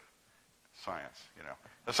spirit of science, you know.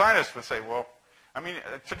 The scientist would say, well, I mean,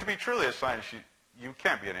 to be truly a scientist, you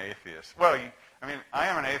can't be an atheist. Well, I mean, I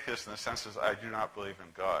am an atheist in the sense that I do not believe in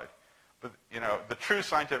God. But, you know, the true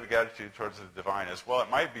scientific attitude towards the divine is, well, it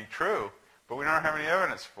might be true, but we don't have any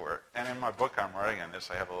evidence for it. And in my book I'm writing on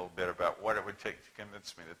this, I have a little bit about what it would take to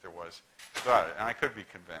convince me that there was God. And I could be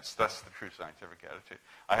convinced. That's the true scientific attitude.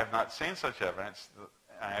 I have not seen such evidence.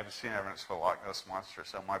 I haven't seen evidence for the Loch Ness Monster,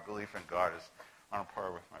 so my belief in God is on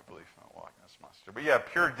par with my belief in the Loch Ness Monster. But yeah,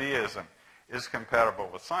 pure deism is compatible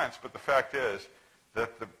with science, but the fact is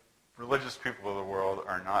that the religious people of the world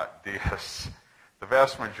are not deists. The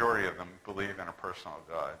vast majority of them believe in a personal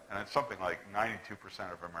God. And it's something like 92%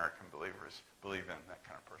 of American believers believe in that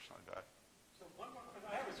kind of personal God. So one more question.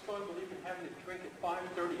 I always strongly believe in having a drink at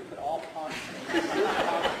 5:30 if at all possible.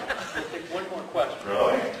 We'll take one more question.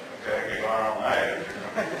 Really? Okay, I can go on all night.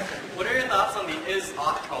 What are your thoughts on the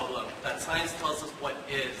is-ought problem? That science tells us what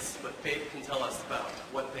is, but faith can tell us about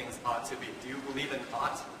what things ought to be. Do you believe in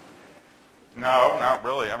ought? No, not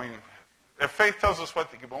really. I mean, if faith tells us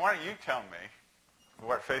what to be, but why don't you tell me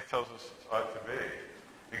what faith tells us ought to be?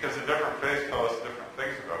 Because the different faiths tell us different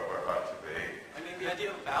things about what ought to be. I mean, the idea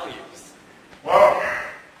of values. Well,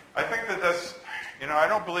 I think that that's, you know, I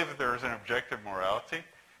don't believe that there is an objective morality.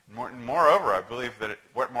 Moreover, I believe that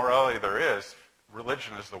what morality there is,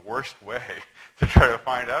 religion is the worst way to try to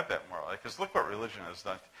find out that morality. Because look what religion has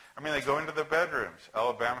done. I mean, they go into the bedrooms.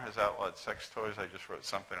 Alabama has outlawed sex toys. I just wrote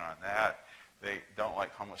something on that. They don't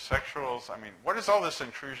like homosexuals. I mean, what is all this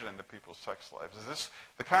intrusion into people's sex lives? Is this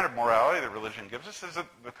the kind of morality that religion gives us? Is it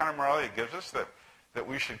the kind of morality it gives us that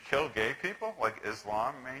we should kill gay people, like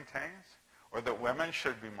Islam maintains? Or that women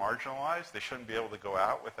should be marginalized? They shouldn't be able to go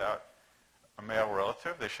out without a male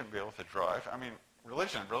relative? They shouldn't be able to drive? I mean,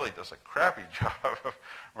 religion really does a crappy job of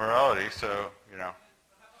morality, so, you know.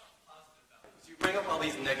 You bring up all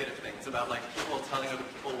these negative things about, like, people telling other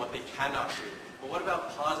people what they cannot do. But what about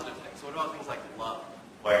positive things? What about things like love?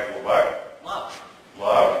 Like what? Love.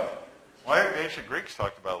 Love? Well, the ancient Greeks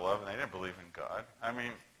talked about love, and they didn't believe in God. I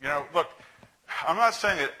mean, you know, look, I'm not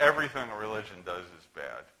saying that everything a religion does is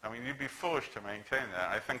bad. I mean, you'd be foolish to maintain that.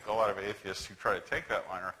 I think a lot of atheists who try to take that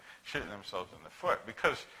line are shooting themselves in the foot,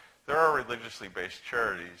 because there are religiously based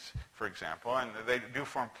charities, for example, and they do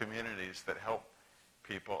form communities that help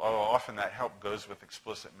people. Often that help goes with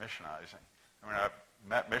explicit missionizing. I mean, I've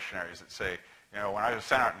met missionaries that say, you know, when I was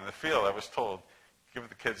sent out into the field, I was told, give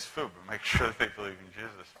the kids food, but make sure that they believe in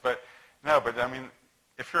Jesus. But no, but I mean,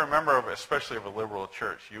 if you're a member of, especially of a liberal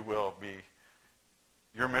church, your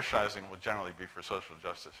missionizing will generally be for social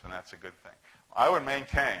justice, and that's a good thing. I would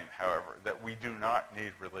maintain, however, that we do not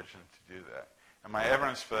need religion to do that. And my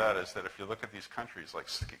evidence for that is that if you look at these countries like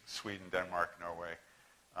Sweden, Denmark, Norway,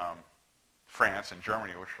 France, and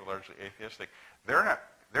Germany, which are largely atheistic, they're not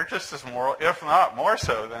they're just as moral, if not more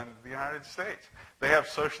so, than the United States. They have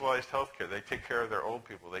socialized health care. They take care of their old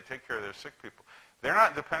people. They take care of their sick people. They're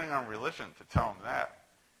not depending on religion to tell them that.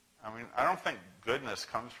 I mean, I don't think goodness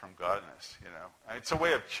comes from godness, you know. It's a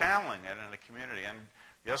way of channeling it in a community. And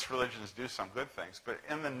yes, religions do some good things, but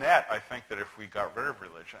in the net, I think that if we got rid of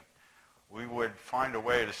religion, we would find a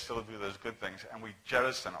way to still do those good things, and we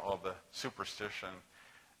jettison all the superstition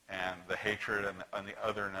and the hatred and the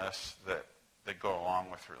otherness that go along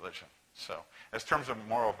with religion. So, as terms of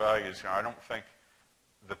moral values, you know, I don't think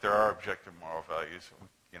that there are objective moral values.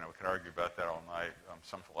 You know, we can argue about that all night.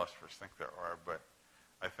 Some philosophers think there are, but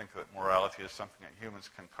I think that morality is something that humans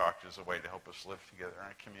concoct as a way to help us live together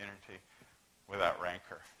in a community without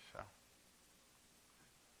rancor.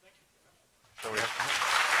 So we have to